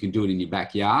outside. Well, you can do it in your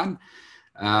backyard.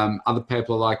 Other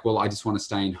people are like, well, I just want to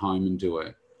stay in home and do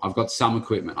it. I've got some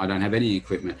equipment. I don't have any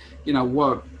equipment.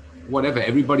 Whatever.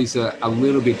 Everybody's a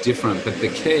little bit different. But the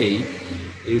key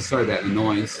is, sorry about the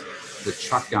noise, the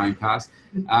truck going past.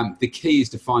 The key is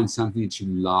to find something that you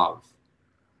love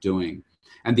doing.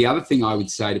 And the other thing I would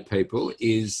say to people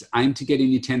is aim to get in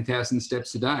your 10,000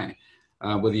 steps a day.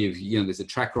 Whether there's a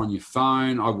tracker on your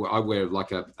phone. I wear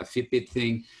like a Fitbit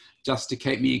thing just to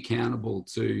keep me accountable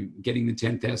to getting the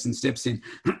 10,000 steps in.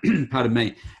 Pardon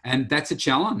me. And that's a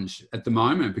challenge at the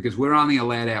moment, because we're only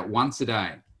allowed out once a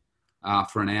day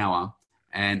for an hour.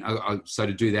 And so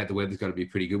to do that, the weather's got to be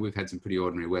pretty good. We've had some pretty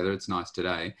ordinary weather. It's nice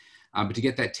today. But to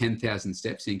get that 10,000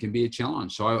 steps in can be a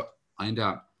challenge. So I end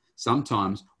up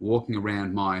sometimes walking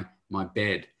around my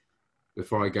bed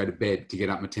before I go to bed to get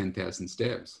up my 10,000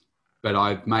 steps. But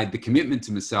I've made the commitment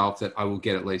to myself that I will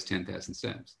get at least 10,000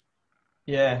 steps.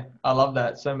 Yeah, I love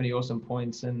that. So many awesome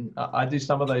points. And I do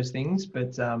some of those things,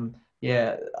 but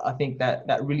I think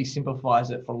that really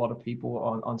simplifies it for a lot of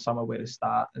people on somewhere where to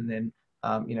start. And then,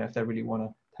 if they really want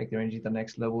to take their energy to the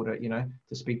next level,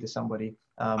 to speak to somebody.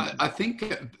 I think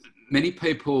many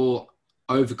people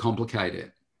overcomplicate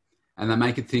it, and they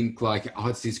make it think like, oh,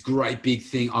 it's this great big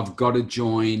thing. I've got to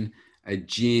join a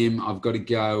gym. I've got to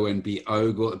go and be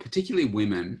ogled, particularly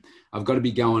women. I've got to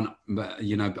be going, I'm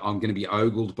going to be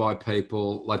ogled by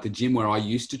people. Like the gym where I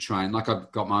used to train, like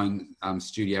I've got my own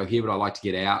studio here, but I like to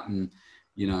get out and,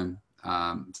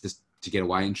 just to get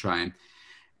away and train.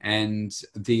 And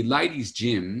the ladies'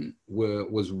 gym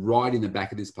was right in the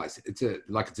back of this place. It's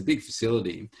a big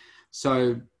facility.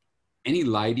 So any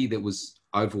lady that was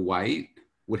overweight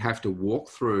would have to walk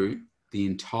through the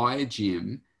entire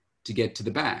gym to get to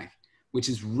the back, which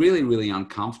is really, really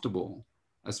uncomfortable,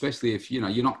 especially if,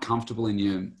 you're not comfortable in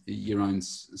your own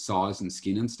size and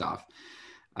skin and stuff.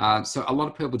 So a lot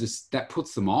of people that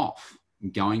puts them off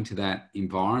going to that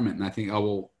environment, and they think, oh,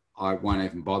 well, I won't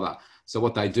even bother. So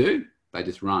what they do, they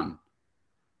just run.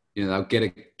 They'll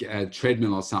get a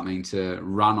treadmill or something to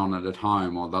run on it at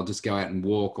home, or they'll just go out and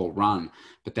walk or run.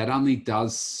 But that only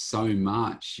does so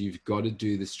much. You've got to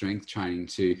do the strength training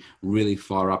to really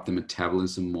fire up the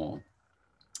metabolism more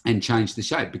and change the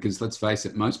shape, because let's face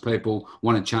it, most people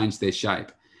want to change their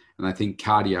shape and they think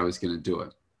cardio is going to do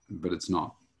it, but it's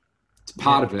not. It's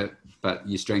part of it, but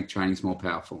your strength training is more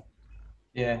powerful.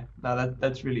 Yeah, no,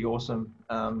 that's really awesome.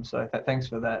 So thanks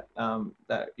for that.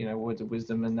 That words of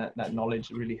wisdom and that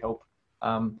knowledge really help.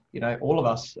 All of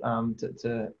us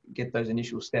to get those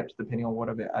initial steps, depending on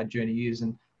whatever our journey is.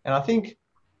 And I think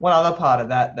one other part of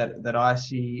that I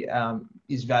see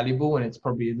is valuable, and it's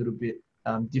probably a little bit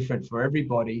different for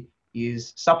everybody,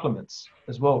 is supplements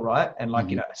as well, right? And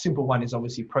like a simple one is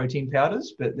obviously protein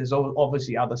powders, but there's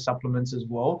obviously other supplements as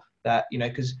well that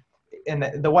because and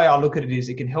the way I look at it is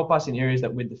it can help us in areas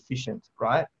that we're deficient,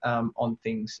 right, on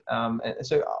things. And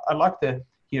so I'd like to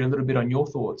hear a little bit on your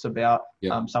thoughts about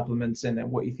supplements and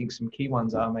what you think some key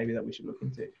ones are maybe that we should look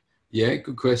into. Yeah,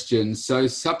 good question. So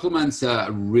supplements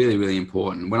are really, really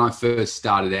important. When I first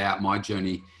started out my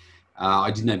journey,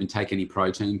 I didn't even take any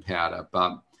protein powder,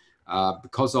 but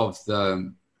because of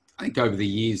I think over the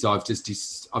years, I've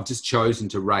just chosen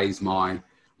to raise my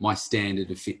standard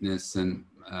of fitness and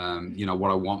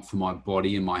what I want for my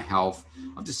body and my health.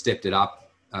 I've just stepped it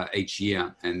up each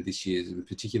year, and this year's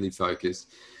particularly focused.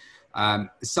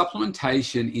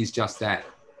 Supplementation is just that,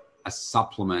 a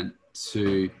supplement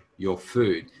to your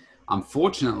food.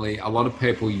 Unfortunately, a lot of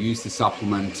people use the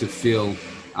supplement to fill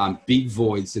big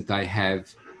voids that they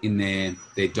have in their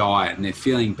diet, and they're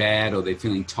feeling bad, or they're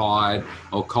feeling tired,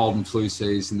 or cold and flu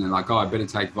season, and they're like, oh, I better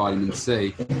take vitamin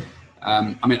C.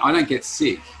 I don't get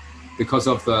sick because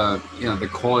of the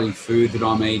quality food that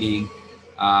I'm eating.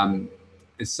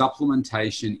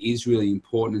 Supplementation is really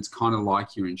important. It's kind of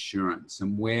like your insurance.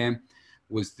 And where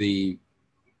was the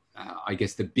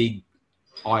big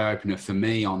eye opener for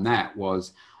me on that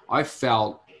was I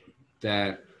felt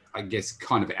that, I guess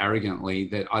kind of arrogantly,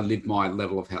 that I lived my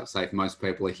level of health. Say if most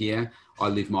people are here, I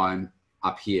live mine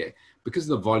up here because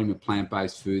of the volume of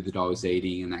plant-based food that I was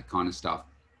eating and that kind of stuff.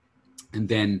 And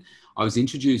then I was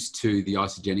introduced to the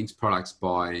isogenics products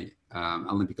by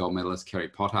Olympic gold medalist Kerry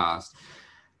Pothast.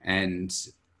 And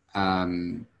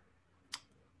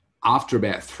after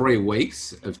about 3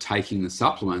 weeks of taking the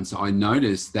supplements, I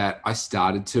noticed that I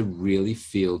started to really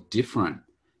feel different.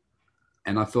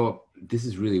 And I thought, this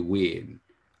is really weird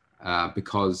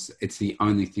because it's the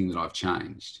only thing that I've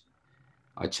changed.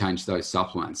 I changed those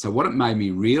supplements. So what it made me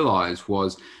realize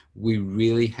was we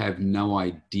really have no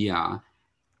idea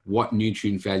what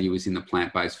nutrient value is in the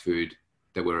plant-based food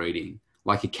that we're eating.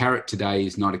 Like a carrot today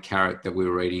is not a carrot that we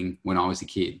were eating when I was a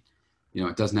kid.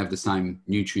 It doesn't have the same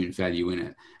nutrient value in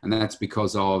it. And that's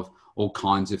because of all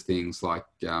kinds of things like,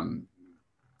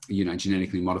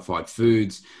 genetically modified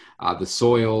foods, the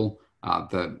soil,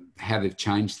 how they've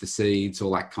changed the seeds,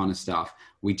 all that kind of stuff.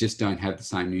 We just don't have the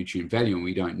same nutrient value, and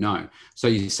we don't know. So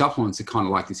your supplements are kind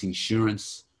of like this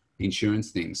insurance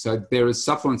thing. So there are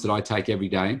supplements that I take every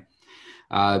day.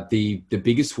 The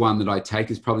biggest one that I take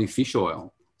is probably fish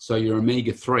oil. So your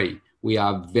omega-3, we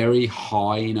are very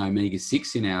high in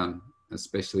omega-6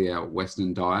 especially our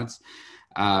Western diets,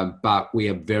 but we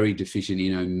are very deficient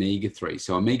in omega-3.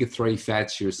 So omega-3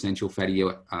 fats, your essential fatty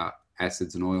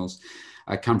acids and oils,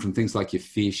 come from things like your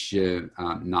fish, your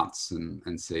nuts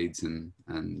and seeds and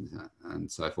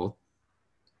so forth.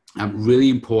 Really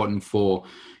important for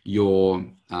your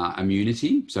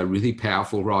immunity. So really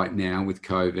powerful right now with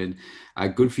COVID.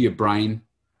 Good for your brain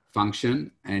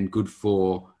function and good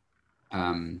for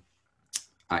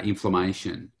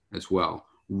inflammation as well.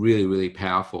 Really, really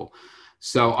powerful.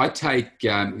 So I take,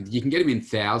 you can get them in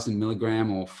 1,000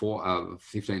 milligram or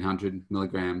 1,500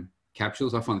 milligram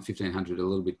capsules. I find the 1,500 a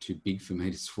little bit too big for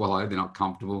me to swallow. They're not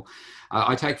comfortable.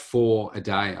 I take 4 a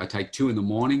day. I take 2 in the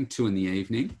morning, 2 in the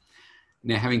evening.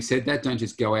 Now, having said that, don't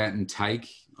just go out and take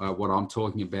what I'm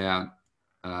talking about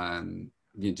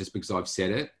just because I've said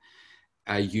it.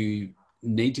 You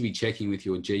need to be checking with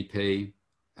your GP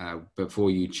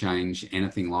before you change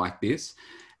anything like this.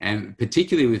 And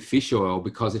particularly with fish oil,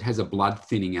 because it has a blood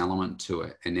thinning element to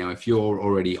it. And now if you're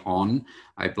already on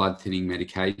a blood thinning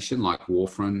medication like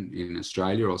warfarin in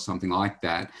Australia or something like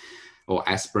that, or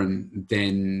aspirin,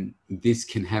 then this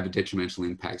can have a detrimental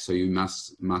impact. So you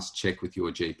must check with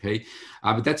your GP.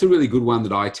 But that's a really good one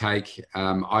that I take.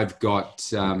 I've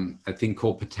got a thing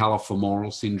called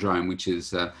patellofemoral syndrome, which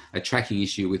is a tracking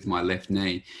issue with my left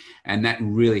knee. And that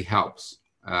really helps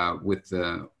with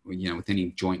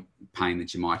any joint pain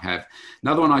that you might have.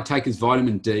 Another one I take is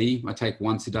vitamin D. I take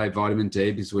once a day vitamin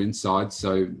D because we're inside,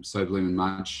 so blooming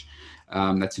much.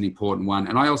 That's an important one.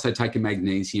 And I also take a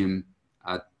magnesium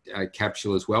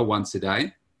capsule as well once a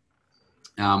day.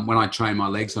 When I train my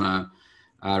legs on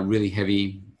a really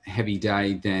heavy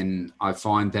day, then I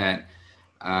find that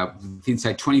within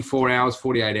say 24 hours,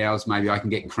 48 hours, maybe I can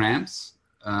get cramps,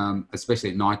 especially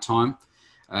at nighttime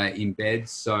in bed.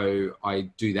 So I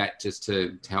do that just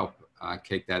to help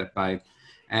keep that at bay.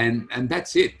 And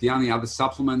that's it. The only other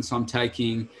supplements I'm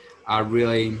taking are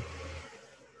really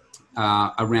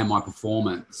around my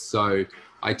performance. So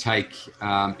I take,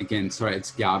 again, sorry,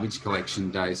 it's garbage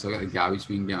collection day. So I got the garbage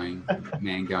bin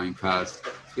going past.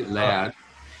 It's a bit loud.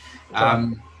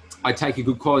 I take a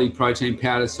good quality protein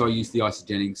powder. So I use the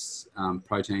Isogenics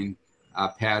protein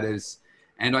powders.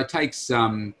 And I take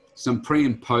some pre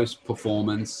and post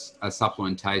performance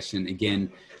supplementation.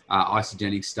 Again,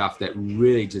 Isogenic stuff that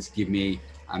really just give me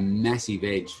a massive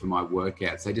edge for my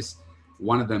workouts.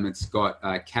 One of them, it's got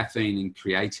caffeine and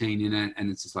creatine in it,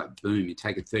 and it's just like, boom, you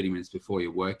take it 30 minutes before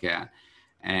your workout,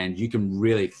 and you can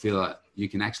really feel it. You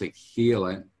can actually feel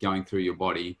it going through your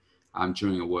body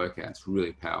during a workout. It's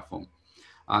really powerful.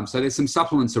 So there's some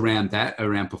supplements around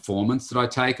performance that I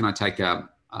take, and I take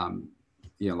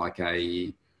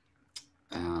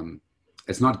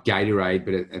it's not Gatorade,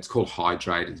 but it's called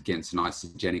Hydrate. Again, it's an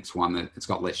Isogenics one that it's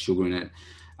got less sugar in it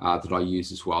that I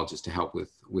use as well, just to help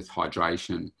with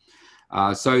hydration.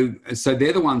 So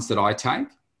they're the ones that I take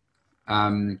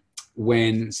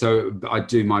so I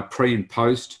do my pre and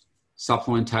post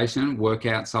supplementation,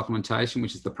 workout supplementation,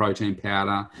 which is the protein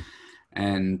powder.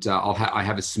 And I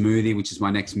have a smoothie, which is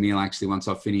my next meal, actually, once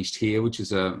I've finished here, which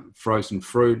is a frozen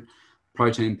fruit,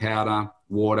 protein powder,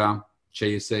 water,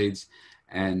 chia seeds.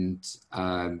 And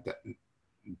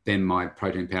then my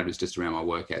protein powder is just around my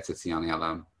workouts. That's the only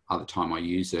other time I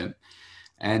use it.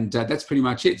 And that's pretty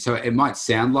much it. So it might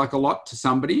sound like a lot to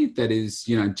somebody that is,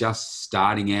 just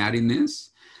starting out in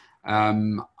this.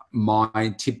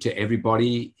 My tip to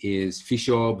everybody is fish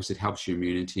oil, because it helps your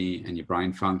immunity and your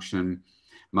brain function.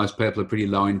 Most people are pretty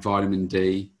low in vitamin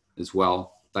D as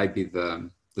well. They'd be the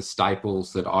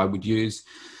staples that I would use.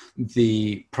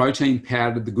 The protein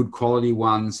powder, the good quality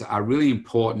ones, are really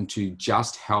important to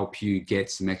just help you get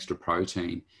some extra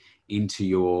protein into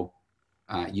your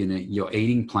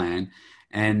eating plan.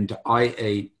 And I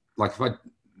eat, like, if I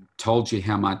told you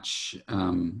how much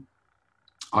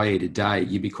I eat a day,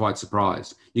 you'd be quite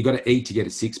surprised. You got to eat to get a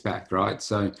six pack, right?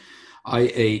 So I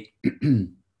eat,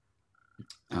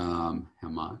 how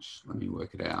much? Let me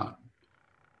work it out.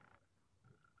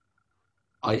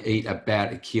 I eat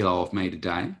about 1 kilo of meat a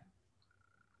day,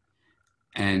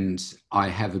 and I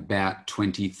have about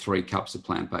 23 cups of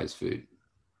plant-based food,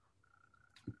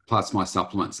 plus my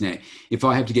supplements. Now, if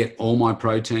I have to get all my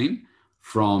protein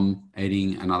from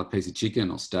eating another piece of chicken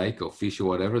or steak or fish or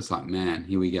whatever, it's like, man,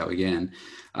 here we go again.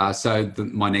 So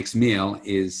my next meal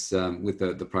is with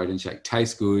the protein shake.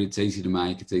 Tastes good, it's easy to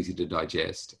make, it's easy to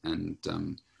digest, and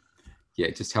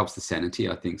it just helps the sanity,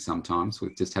 I think, sometimes,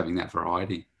 with just having that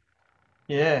variety.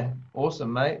 Yeah,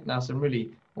 awesome, mate. Now, some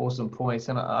really awesome points,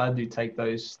 and I do take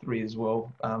those 3 as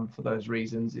well for those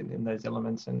reasons in those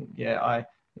elements. And I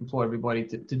implore everybody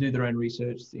to do their own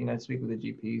research, speak with the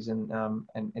GPs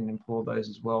and implore those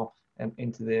as well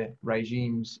into their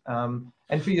regimes. And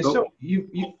for yourself,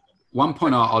 one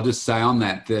point I'll just say on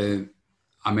that,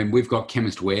 we've got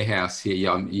Chemist Warehouse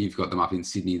here. You've got them up in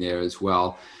Sydney there as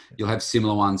well. You'll have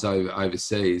similar ones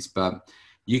overseas, but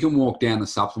you can walk down the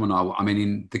supplement aisle.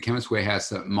 In the Chemist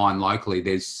Warehouse at mine locally,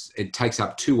 it takes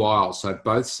up 2 aisles, so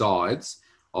both sides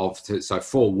so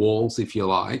 4 walls, if you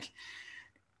like,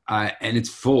 and it's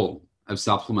full of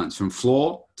supplements from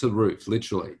floor to roof,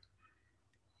 literally.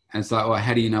 And it's like, well,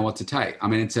 how do you know what to take?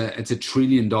 It's a $1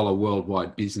 trillion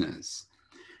worldwide business.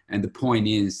 And the point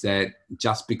is that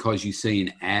just because you see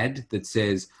an ad that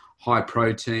says high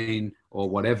protein or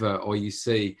whatever, or you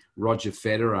see Roger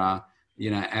Federer,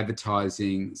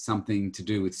 advertising something to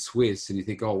do with Swiss, and you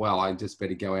think, oh, well, I just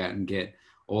better go out and get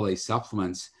all these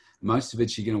supplements. Most of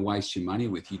it you're going to waste your money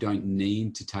with. You don't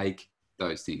need to take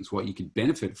those things. What you could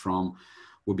benefit from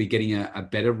would be getting a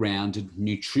better rounded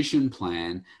nutrition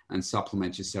plan and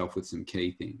supplement yourself with some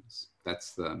key things.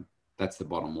 That's the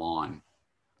bottom line.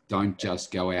 Don't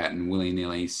just go out and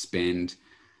willy-nilly spend,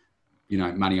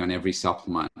 money on every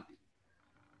supplement.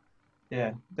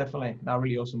 Yeah, definitely. Now,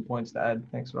 really awesome points to add.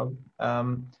 Thanks, Rob.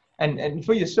 And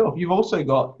for yourself, you've also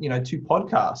got, 2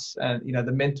 podcasts, and,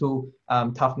 the Mental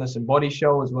Toughness and Body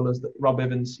Show, as well as the Robb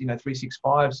Evans,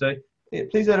 365. So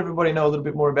please let everybody know a little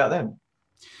bit more about them.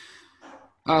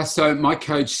 So my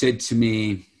coach said to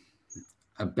me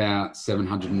about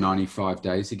 795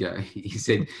 days ago, he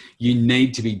said, you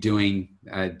need to be doing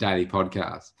a daily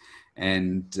podcast.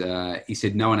 And he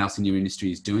said, no one else in your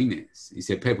industry is doing this. He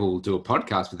said, people will do a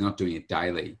podcast, but they're not doing it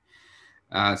daily.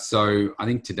 So I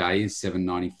think today is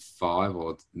 795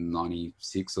 or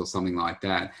 96 or something like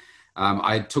that.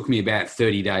 It took me about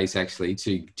 30 days actually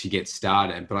to get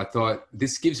started, but I thought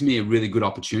this gives me a really good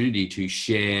opportunity to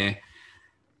share,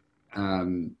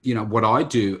 what I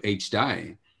do each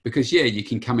day. because yeah, you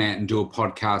can come out and do a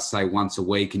podcast, say once a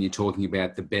week, and you're talking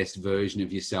about the best version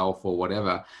of yourself or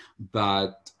whatever.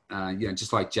 But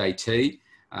just like JT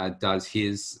does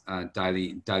his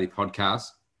daily podcast,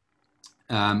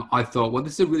 I thought, well,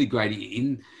 this is a really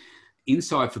great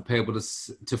insight for people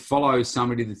to follow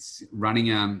somebody that's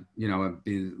running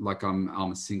like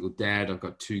I'm a single dad. I've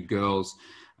got 2 girls.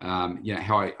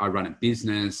 How I run a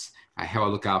business, how I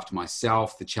look after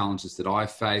myself, the challenges that I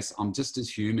face. I'm just as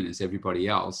human as everybody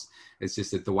else. It's just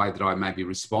that the way that I maybe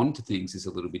respond to things is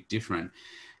a little bit different.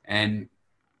 And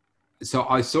so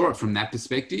I saw it from that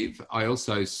perspective. I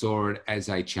also saw it as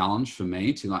a challenge for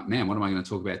me to like, man, what am I going to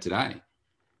talk about today?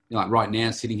 Like right now,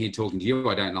 sitting here talking to you,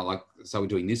 I don't know, like, so we're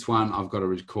doing this one. I've got to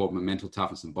record my mental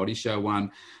toughness and body show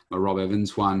one, my Robb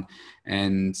Evans one.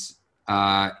 And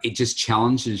it just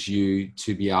challenges you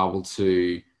to be able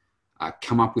to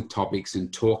come up with topics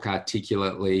and talk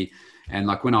articulately. And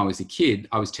like when I was a kid,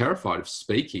 I was terrified of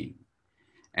speaking.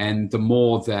 And the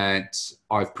more that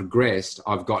I've progressed,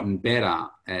 I've gotten better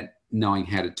at knowing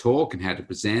how to talk and how to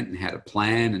present and how to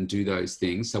plan and do those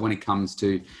things. So when it comes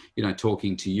to,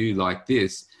 talking to you like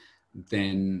this,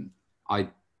 then I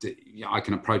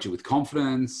can approach it with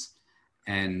confidence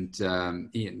and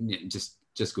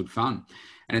just good fun.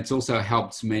 And it's also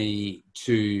helped me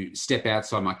to step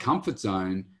outside my comfort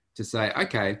zone to say,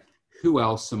 okay, who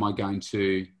else am I going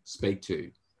to speak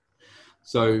to?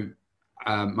 So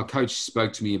my coach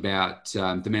spoke to me about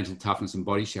the mental toughness and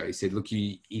body show. He said, look,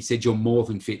 he said, you're more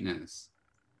than fitness.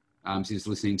 So he was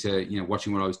listening to,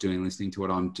 watching what I was doing, listening to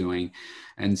what I'm doing.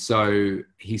 And so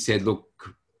he said,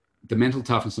 look, the mental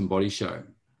toughness and body show,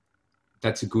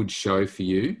 that's a good show for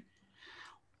you.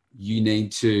 You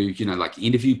need to,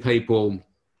 interview people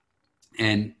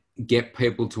and get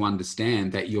people to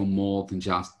understand that you're more than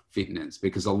just fitness,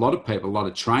 because a lot of people, a lot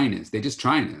of trainers, they're just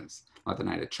trainers. Like they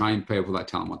know to train people, they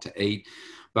tell them what to eat.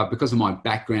 But because of my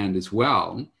background as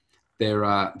well, there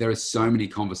are so many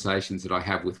conversations that I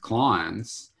have with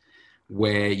clients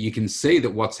where you can see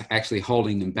that what's actually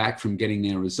holding them back from getting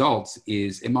their results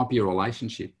is it might be a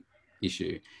relationship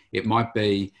issue. It might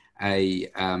be a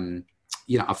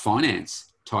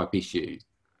finance type issue.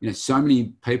 So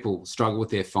many people struggle with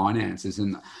their finances,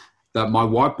 and my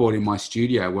whiteboard in my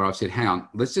studio where I've said, hang on,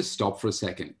 let's just stop for a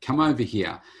second. Come over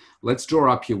here. Let's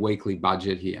draw up your weekly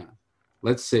budget here.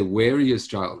 Let's see, where are you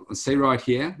struggling? Let's see right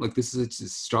here. Look, this is a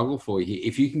struggle for you here.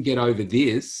 If you can get over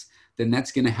this, then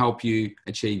that's going to help you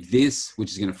achieve this,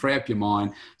 which is going to free up your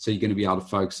mind. So you're going to be able to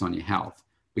focus on your health,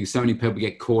 because so many people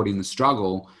get caught in the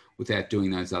struggle without doing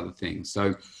those other things.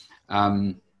 So,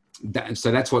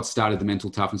 so that's what started the Mental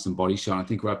Toughness and Body Show. And I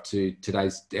think we're up to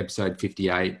today's episode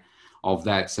 58 of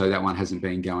that. So that one hasn't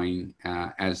been going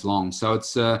as long. So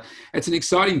it's an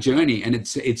exciting journey, and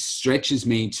it stretches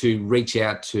me to reach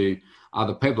out to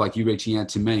other people, like you reaching out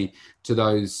to me, to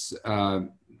those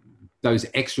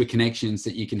extra connections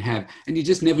that you can have. And you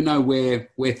just never know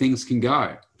where things can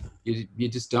go. You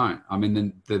just don't. I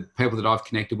mean, the people that I've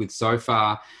connected with so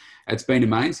far, it's been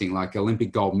amazing. Like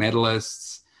Olympic gold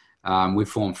medalists, we've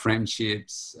formed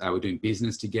friendships. We're doing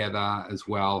business together as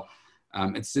well.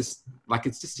 It's just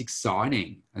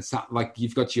exciting. It's not, like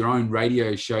you've got your own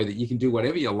radio show that you can do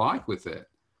whatever you like with it.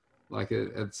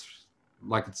 It's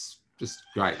just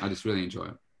great. I just really enjoy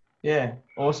it. Yeah,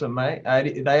 awesome, mate.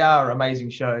 They are amazing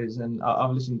shows, and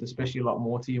I've listened especially a lot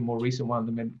more to your more recent one,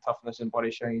 the Mental Toughness and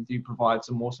Body Show. You do provide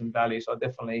some awesome value, so I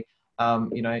definitely,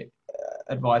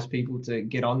 advise people to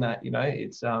get on that.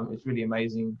 It's really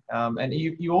amazing. And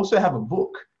you also have a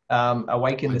book,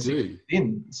 Awaken the Six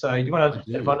Within. So you want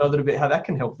to find out a little bit how that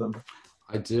can help them?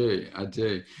 I do.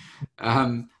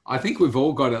 I think we've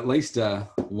all got at least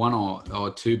one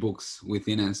or two books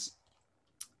within us.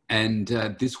 And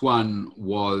this one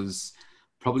was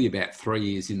probably about 3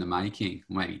 years in the making,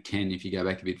 maybe 10 if you go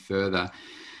back a bit further.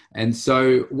 And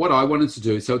so what I wanted to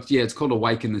do, it's called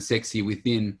Awaken the Sexy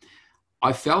Within.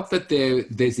 I felt that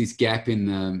there's this gap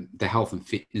in the health and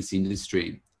fitness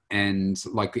industry. And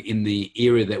like in the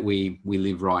era that we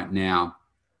live right now,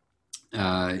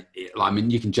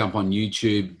 you can jump on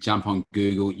YouTube, jump on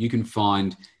Google. You can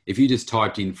find, if you just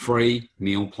typed in free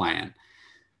meal plan,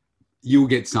 you'll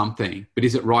get something. But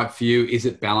is it right for you? Is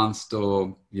it balanced,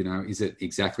 or, is it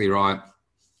exactly right?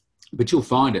 But you'll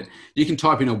find it. You can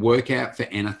type in a workout for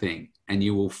anything and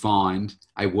you will find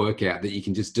a workout that you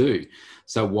can just do.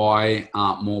 So why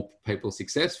aren't more people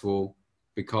successful?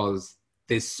 Because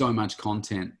there's so much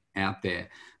content out there.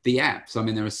 The apps,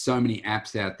 there are so many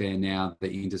apps out there now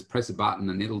that you can just press a button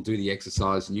and it'll do the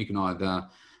exercise and you can either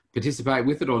participate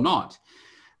with it or not.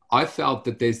 I felt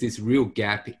that there's this real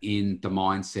gap in the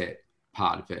mindset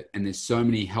part of it. And there's so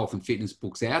many health and fitness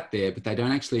books out there, but they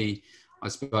don't actually I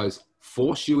suppose,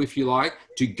 force you, if you like,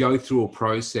 to go through a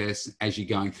process as you're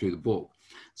going through the book.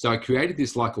 So I created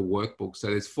this like a workbook. So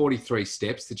there's 43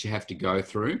 steps that you have to go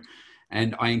through.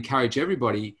 And I encourage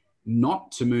everybody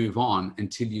not to move on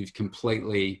until you've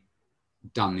completely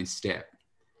done this step.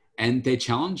 And they're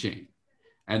challenging.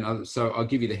 And so I'll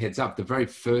give you the heads up. The very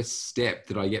first step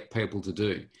that I get people to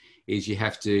do is you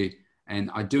have to,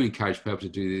 and I do encourage people to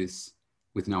do this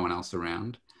with no one else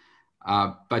around,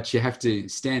 but you have to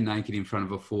stand naked in front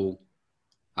of a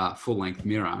full-length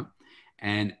mirror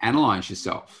and analyze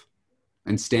yourself,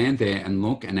 and stand there and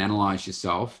look and analyze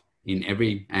yourself in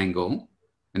every angle,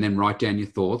 and then write down your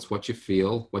thoughts, what you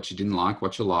feel, what you didn't like,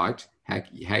 what you liked,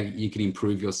 how you can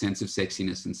improve your sense of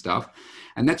sexiness and stuff.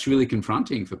 And that's really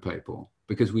confronting for people,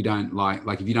 because we don't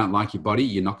like if you don't like your body,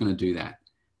 you're not going to do that.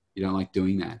 You don't like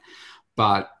doing that.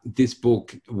 But this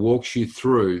book walks you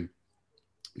through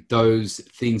those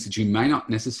things that you may not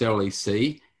necessarily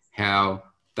see how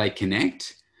they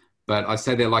connect, but I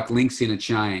say they're like links in a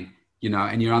chain,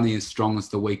 and you're only as strong as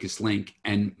the weakest link.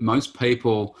 And most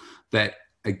people that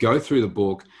go through the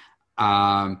book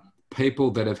are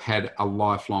people that have had a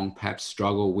lifelong perhaps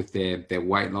struggle with their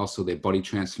weight loss or their body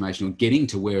transformation, or getting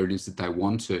to where it is that they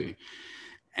want to.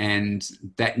 And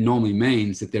that normally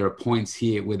means that there are points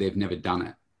here where they've never done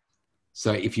it.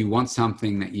 So if you want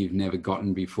something that you've never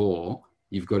gotten before,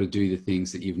 you've got to do the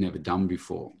things that you've never done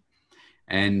before.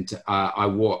 And I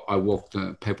walk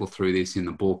the people through this in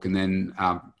the book. And then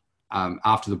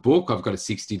after the book, I've got a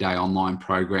 60-day online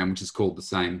program, which is called the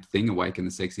same thing, Awaken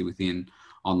the Sexy Within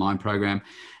online program.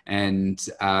 And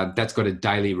that's got a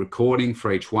daily recording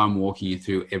for each one, walking you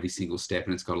through every single step.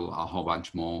 And it's got a whole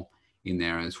bunch more in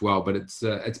there as well. But it's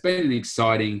been an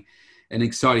exciting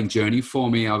journey for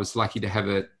me. I was lucky to have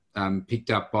it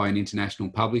picked up by an international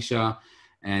publisher,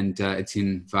 and it's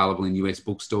available in US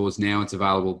bookstores now. It's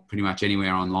available pretty much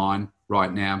anywhere online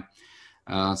right now.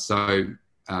 So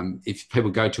if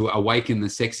people go to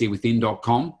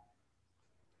awakenthesexywithin.com,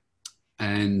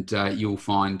 and you'll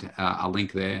find a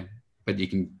link there, but you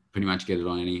can pretty much get it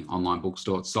on any online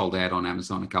bookstore. It's sold out on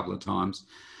Amazon a couple of times,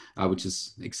 which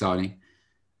is exciting.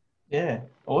 Yeah,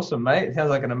 awesome, mate. It sounds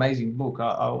like an amazing book.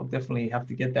 I'll definitely have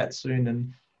to get that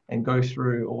soon and go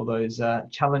through all those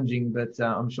challenging, but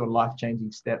I'm sure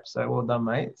life-changing steps. So well done,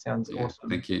 mate. Sounds awesome.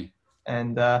 Thank you.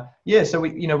 And so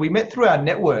we met through our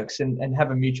networks and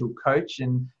have a mutual coach,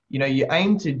 and you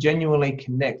aim to genuinely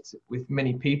connect with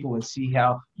many people and see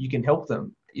how you can help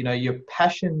them. Your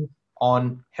passion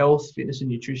on health, fitness and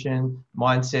nutrition,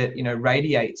 mindset,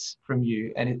 radiates from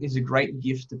you, and it is a great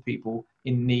gift to people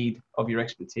in need of your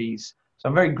expertise. So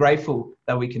I'm very grateful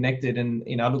that we connected,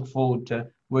 and I look forward to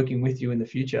working with you in the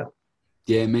future.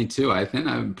 Yeah, me too, Ethan.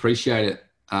 I appreciate it.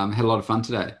 Had a lot of fun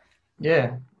today.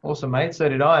 Yeah, awesome, mate. So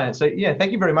did I. So yeah,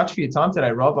 thank you very much for your time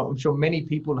today, Rob. I'm sure many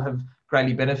people have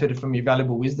greatly benefited from your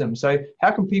valuable wisdom. So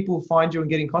how can people find you and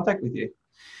get in contact with you?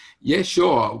 Yeah,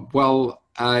 sure. Well,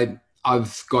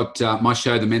 I've got my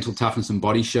show, The Mental Toughness and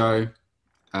Body Show,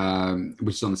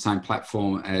 which is on the same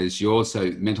platform as yours.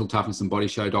 So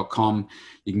mentaltoughnessandbodyshow.com.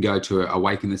 You can go to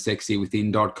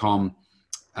awakenthesexywithin.com.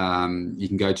 You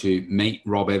can go to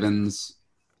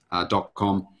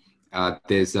meetrobevans.com.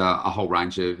 There's a whole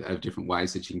range of different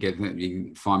ways that you can get them. You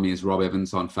can find me as Robb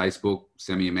Evans on Facebook,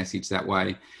 send me a message that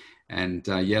way. And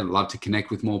love to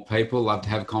connect with more people, love to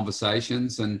have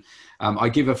conversations. And I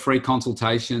give a free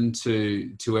consultation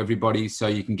to everybody. So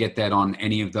you can get that on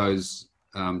any of those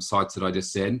sites that I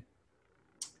just said.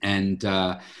 And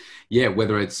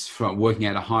whether it's from working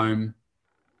at a home,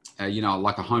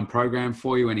 like a home program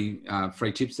for you, any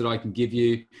free tips that I can give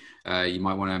you. You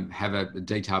might want to have a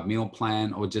detailed meal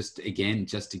plan, or just to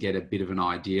get a bit of an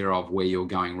idea of where you're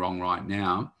going wrong right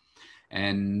now.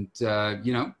 And,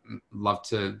 love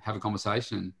to have a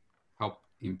conversation and help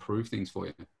improve things for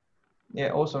you.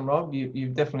 Yeah, awesome, Rob.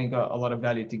 You've definitely got a lot of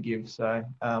value to give. So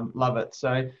love it.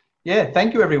 So yeah,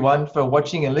 thank you everyone for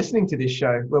watching and listening to this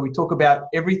show, where we talk about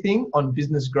everything on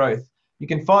business growth. You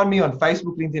can find me on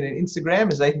Facebook, LinkedIn, and Instagram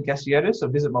as Ethan Cassiotis, or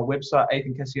visit my website,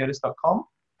 ethancassiotis.com.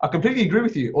 I completely agree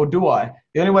with you, or do I?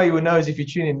 The only way you will know is if you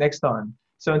tune in next time.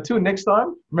 So until next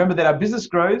time, remember that our business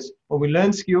grows when we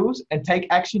learn skills and take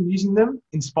action using them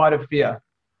in spite of fear.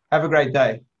 Have a great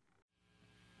day.